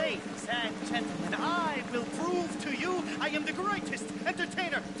 ladies and gentlemen, I will prove to you I am the greatest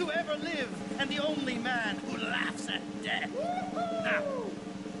entertainer to ever live and the only man who laughs at death. Now,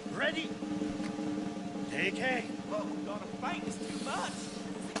 ready? Take aim. Oh, gonna fight is too much.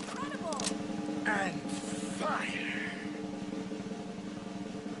 It's incredible. And fire.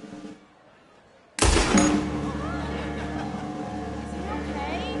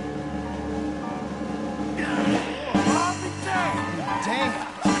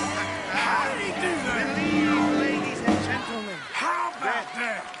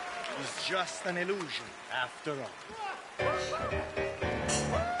 Just an illusion, after all.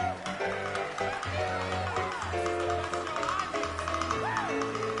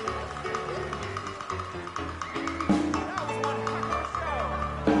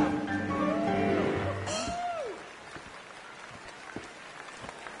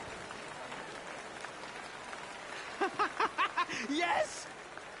 Yes!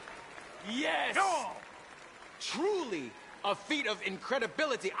 Yes! Go! Truly a feat of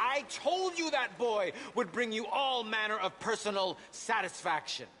incredibility. I told you that boy would bring you all manner of personal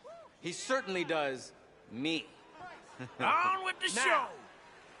satisfaction. He certainly does me. On with the Now, show!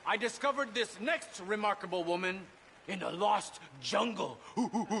 I discovered this next remarkable woman in a lost jungle,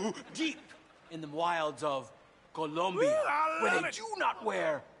 deep in the wilds of Colombia, Ooh, I where love they it. do not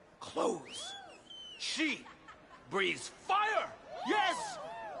wear clothes. She breathes fire. Yes,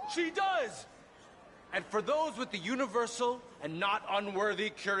 she does. And for those with the universal and not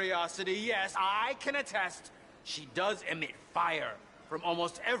unworthy curiosity, yes, I can attest, she does emit fire from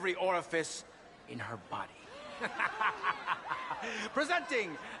almost every orifice in her body.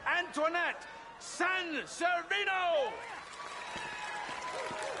 Presenting Antoinette San Servino!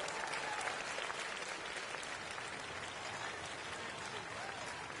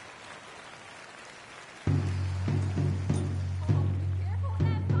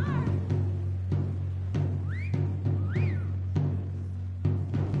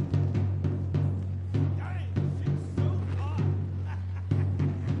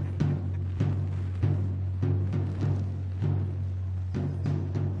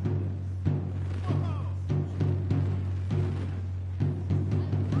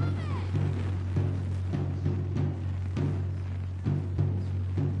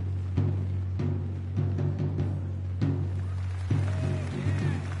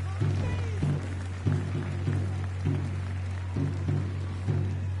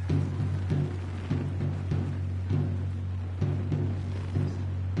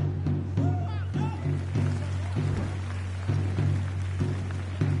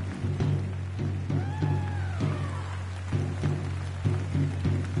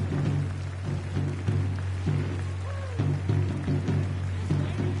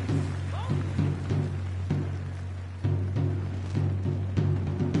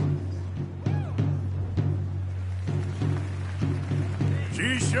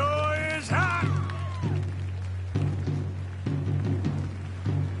 She sure is hot!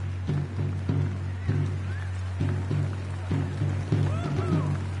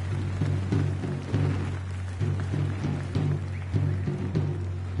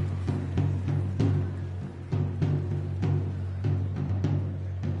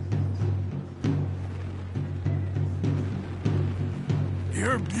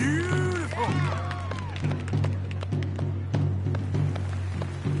 You're beautiful!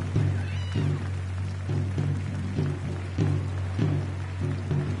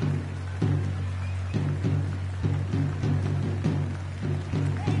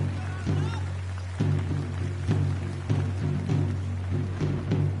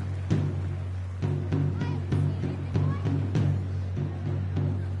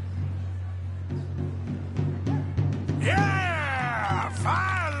 Yeah!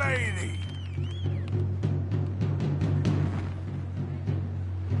 Fire lady!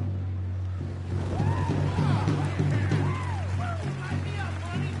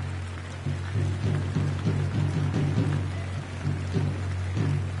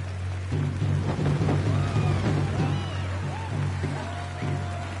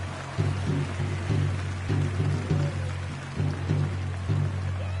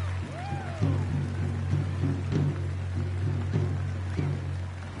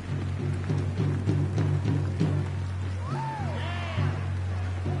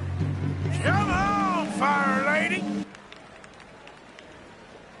 Come on, fire lady!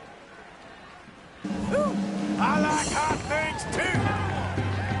 Woo. I like hot things too!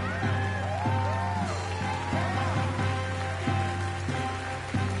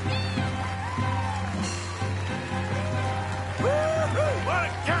 Woo-hoo, what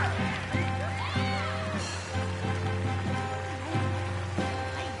a guy!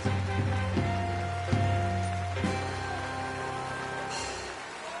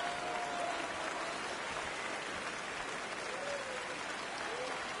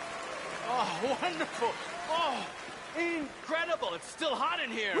 Oh, wonderful. Oh, incredible. It's still hot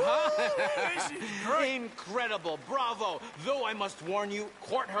in here, huh? This is great. Incredible. Bravo. Though I must warn you,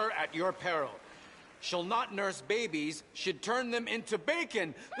 court her at your peril. She'll not nurse babies, she'd turn them into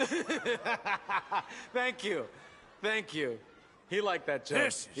bacon. Thank you. Thank you. He liked that joke.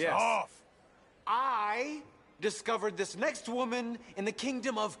 This is off. I discovered this next woman in the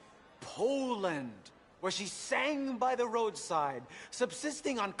kingdom of Poland, where she sang by the roadside,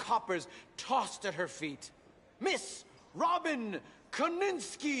 subsisting on coppers tossed at her feet. Miss Robin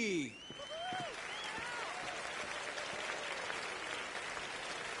Koninsky.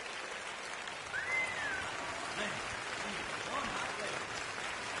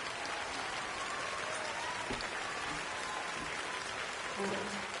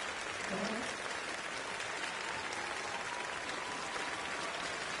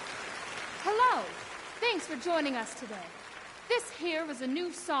 Hello. Thanks for joining us today. This here is a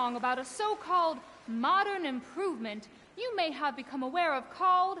new song about a so-called modern improvement you may have become aware of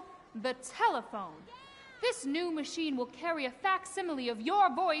called the telephone. This new machine will carry a facsimile of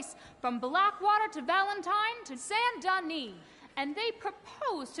your voice from Blackwater to Valentine to Saint Denis, and they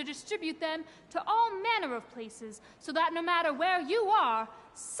propose to distribute them to all manner of places so that no matter where you are,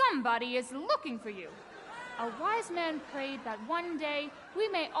 somebody is looking for you. A wise man prayed that one day we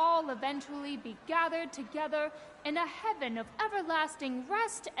may all eventually be gathered together in a heaven of everlasting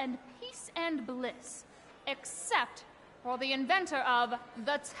rest and peace and bliss, except for the inventor of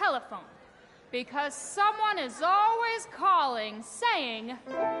the telephone, because someone is always calling, saying,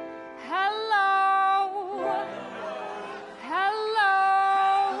 hello,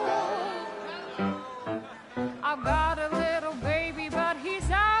 hello. I've got a little baby, but he's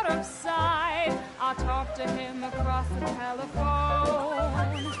out of sight. I talk to him across the telephone.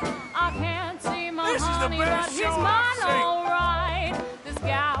 I can't see my honey, but he's mine all right. This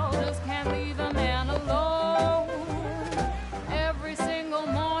gal just can't leave a man alone. Every single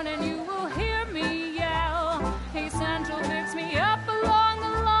morning you will hear me yell. He central picks me up along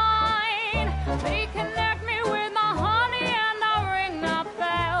the line. They connect me with my honey and I ring that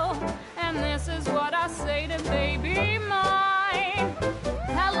bell. And this is what I say to baby mine.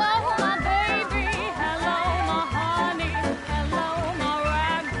 Hello, my baby. Hello, my honey. Hello, my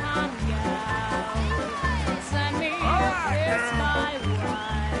ragtime gal. Send me a kiss, my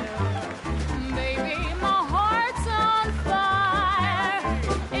wife. Baby, my heart's on fire.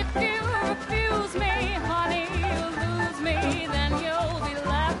 If you refuse me, honey, you'll lose me. Then you'll be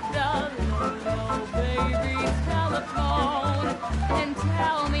left alone. Oh, baby, telephone and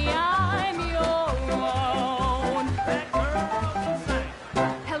tell me I'm your own.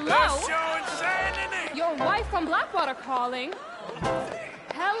 Hello? Your wife from Blackwater calling.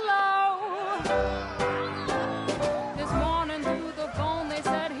 hello. This morning through the phone they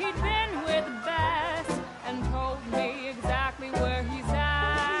said he'd been with Bess and told me exactly where he's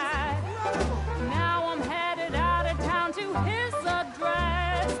at. Now I'm headed out of town to his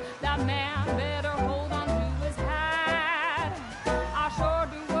address. That man better hold on to his hat. I sure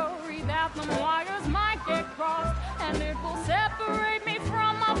do worry that the wires might get crossed and it will separate me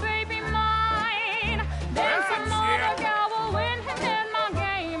from my baby mine. Then some other gal will win him and my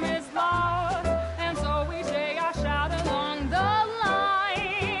game is lost. And so each day I shout along the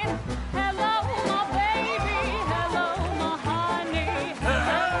line. Hello, my baby. Hello, my honey.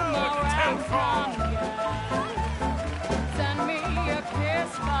 Hello, my ransom gal. Send me a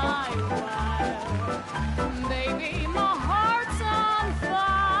kiss by wire. Baby, my heart's on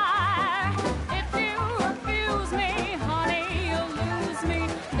fire. If you refuse me, honey, you'll lose me.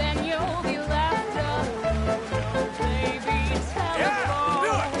 Then you'll be left alone. Baby,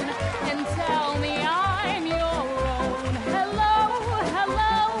 telephone and tell me I'm your own. Hello,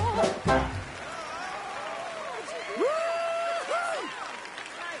 hello.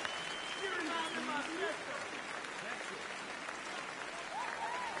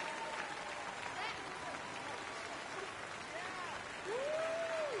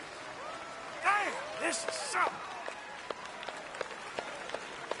 Damn, this is something.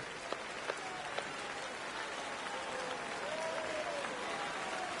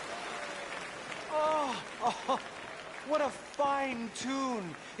 Oh, what a fine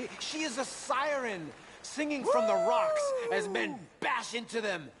tune. She is a siren, singing from the rocks as men bash into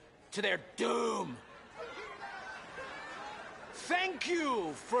them to their doom. Thank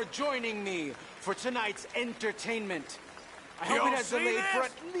you for joining me for tonight's entertainment. I hope it has see delayed for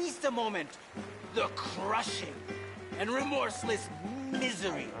this? at least a moment the crushing and remorseless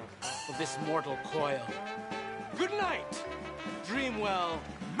misery of this mortal coil. Good night. Dream well.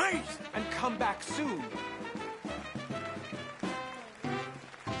 Mate! And come back soon.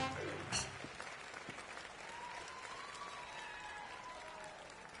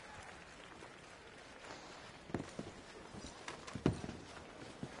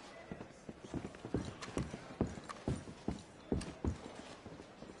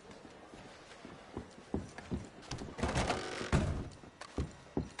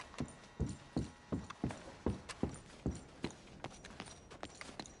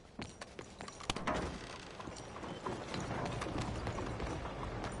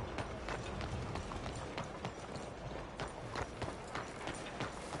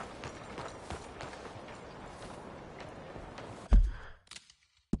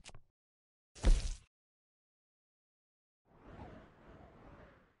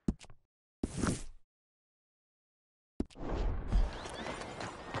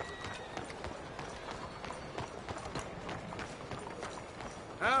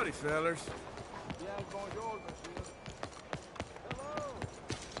 Howdy, fellers.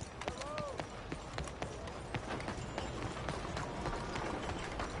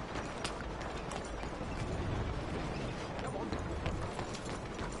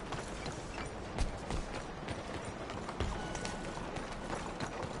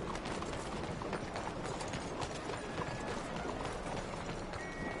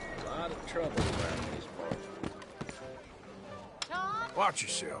 A lot of trouble around these parts. Tom? Watch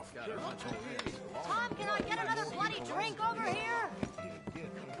yourself. Tom, can I get another bloody drink over here?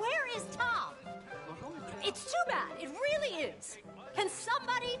 Where is Tom? It's too bad. It really is. Can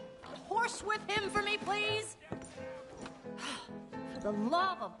somebody horsewhip him for me, please? For the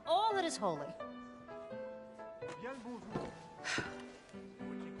love of all that is holy.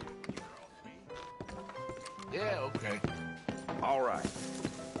 Yeah, okay. All right.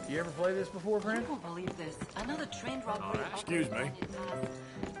 You ever play this before, Brent? You won't believe this. Another train robbery. Excuse me.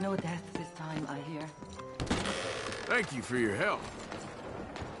 No death this time, I hear. Thank you for your help.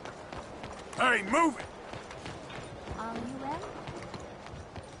 Hey, move it! Are you ready?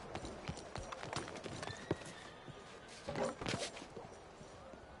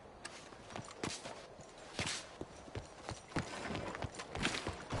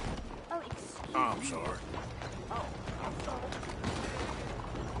 Oh, excuse I'm sorry. Oh, I'm sorry.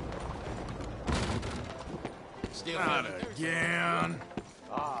 Still not again.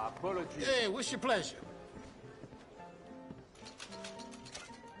 Ah, apologies. Hey, what's your pleasure?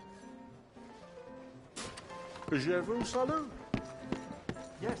 Je vous salue.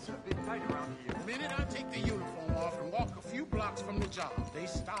 Yes, sir. Bit tight around here. The minute I take the uniform off and walk a few blocks from the job, they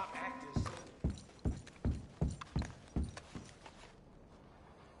start acting.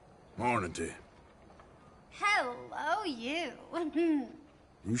 Morning to you. Hello, you.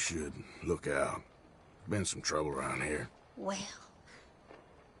 You should look out. Been some trouble around here. Well,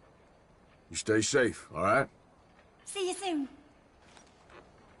 You stay safe, all right? See you soon.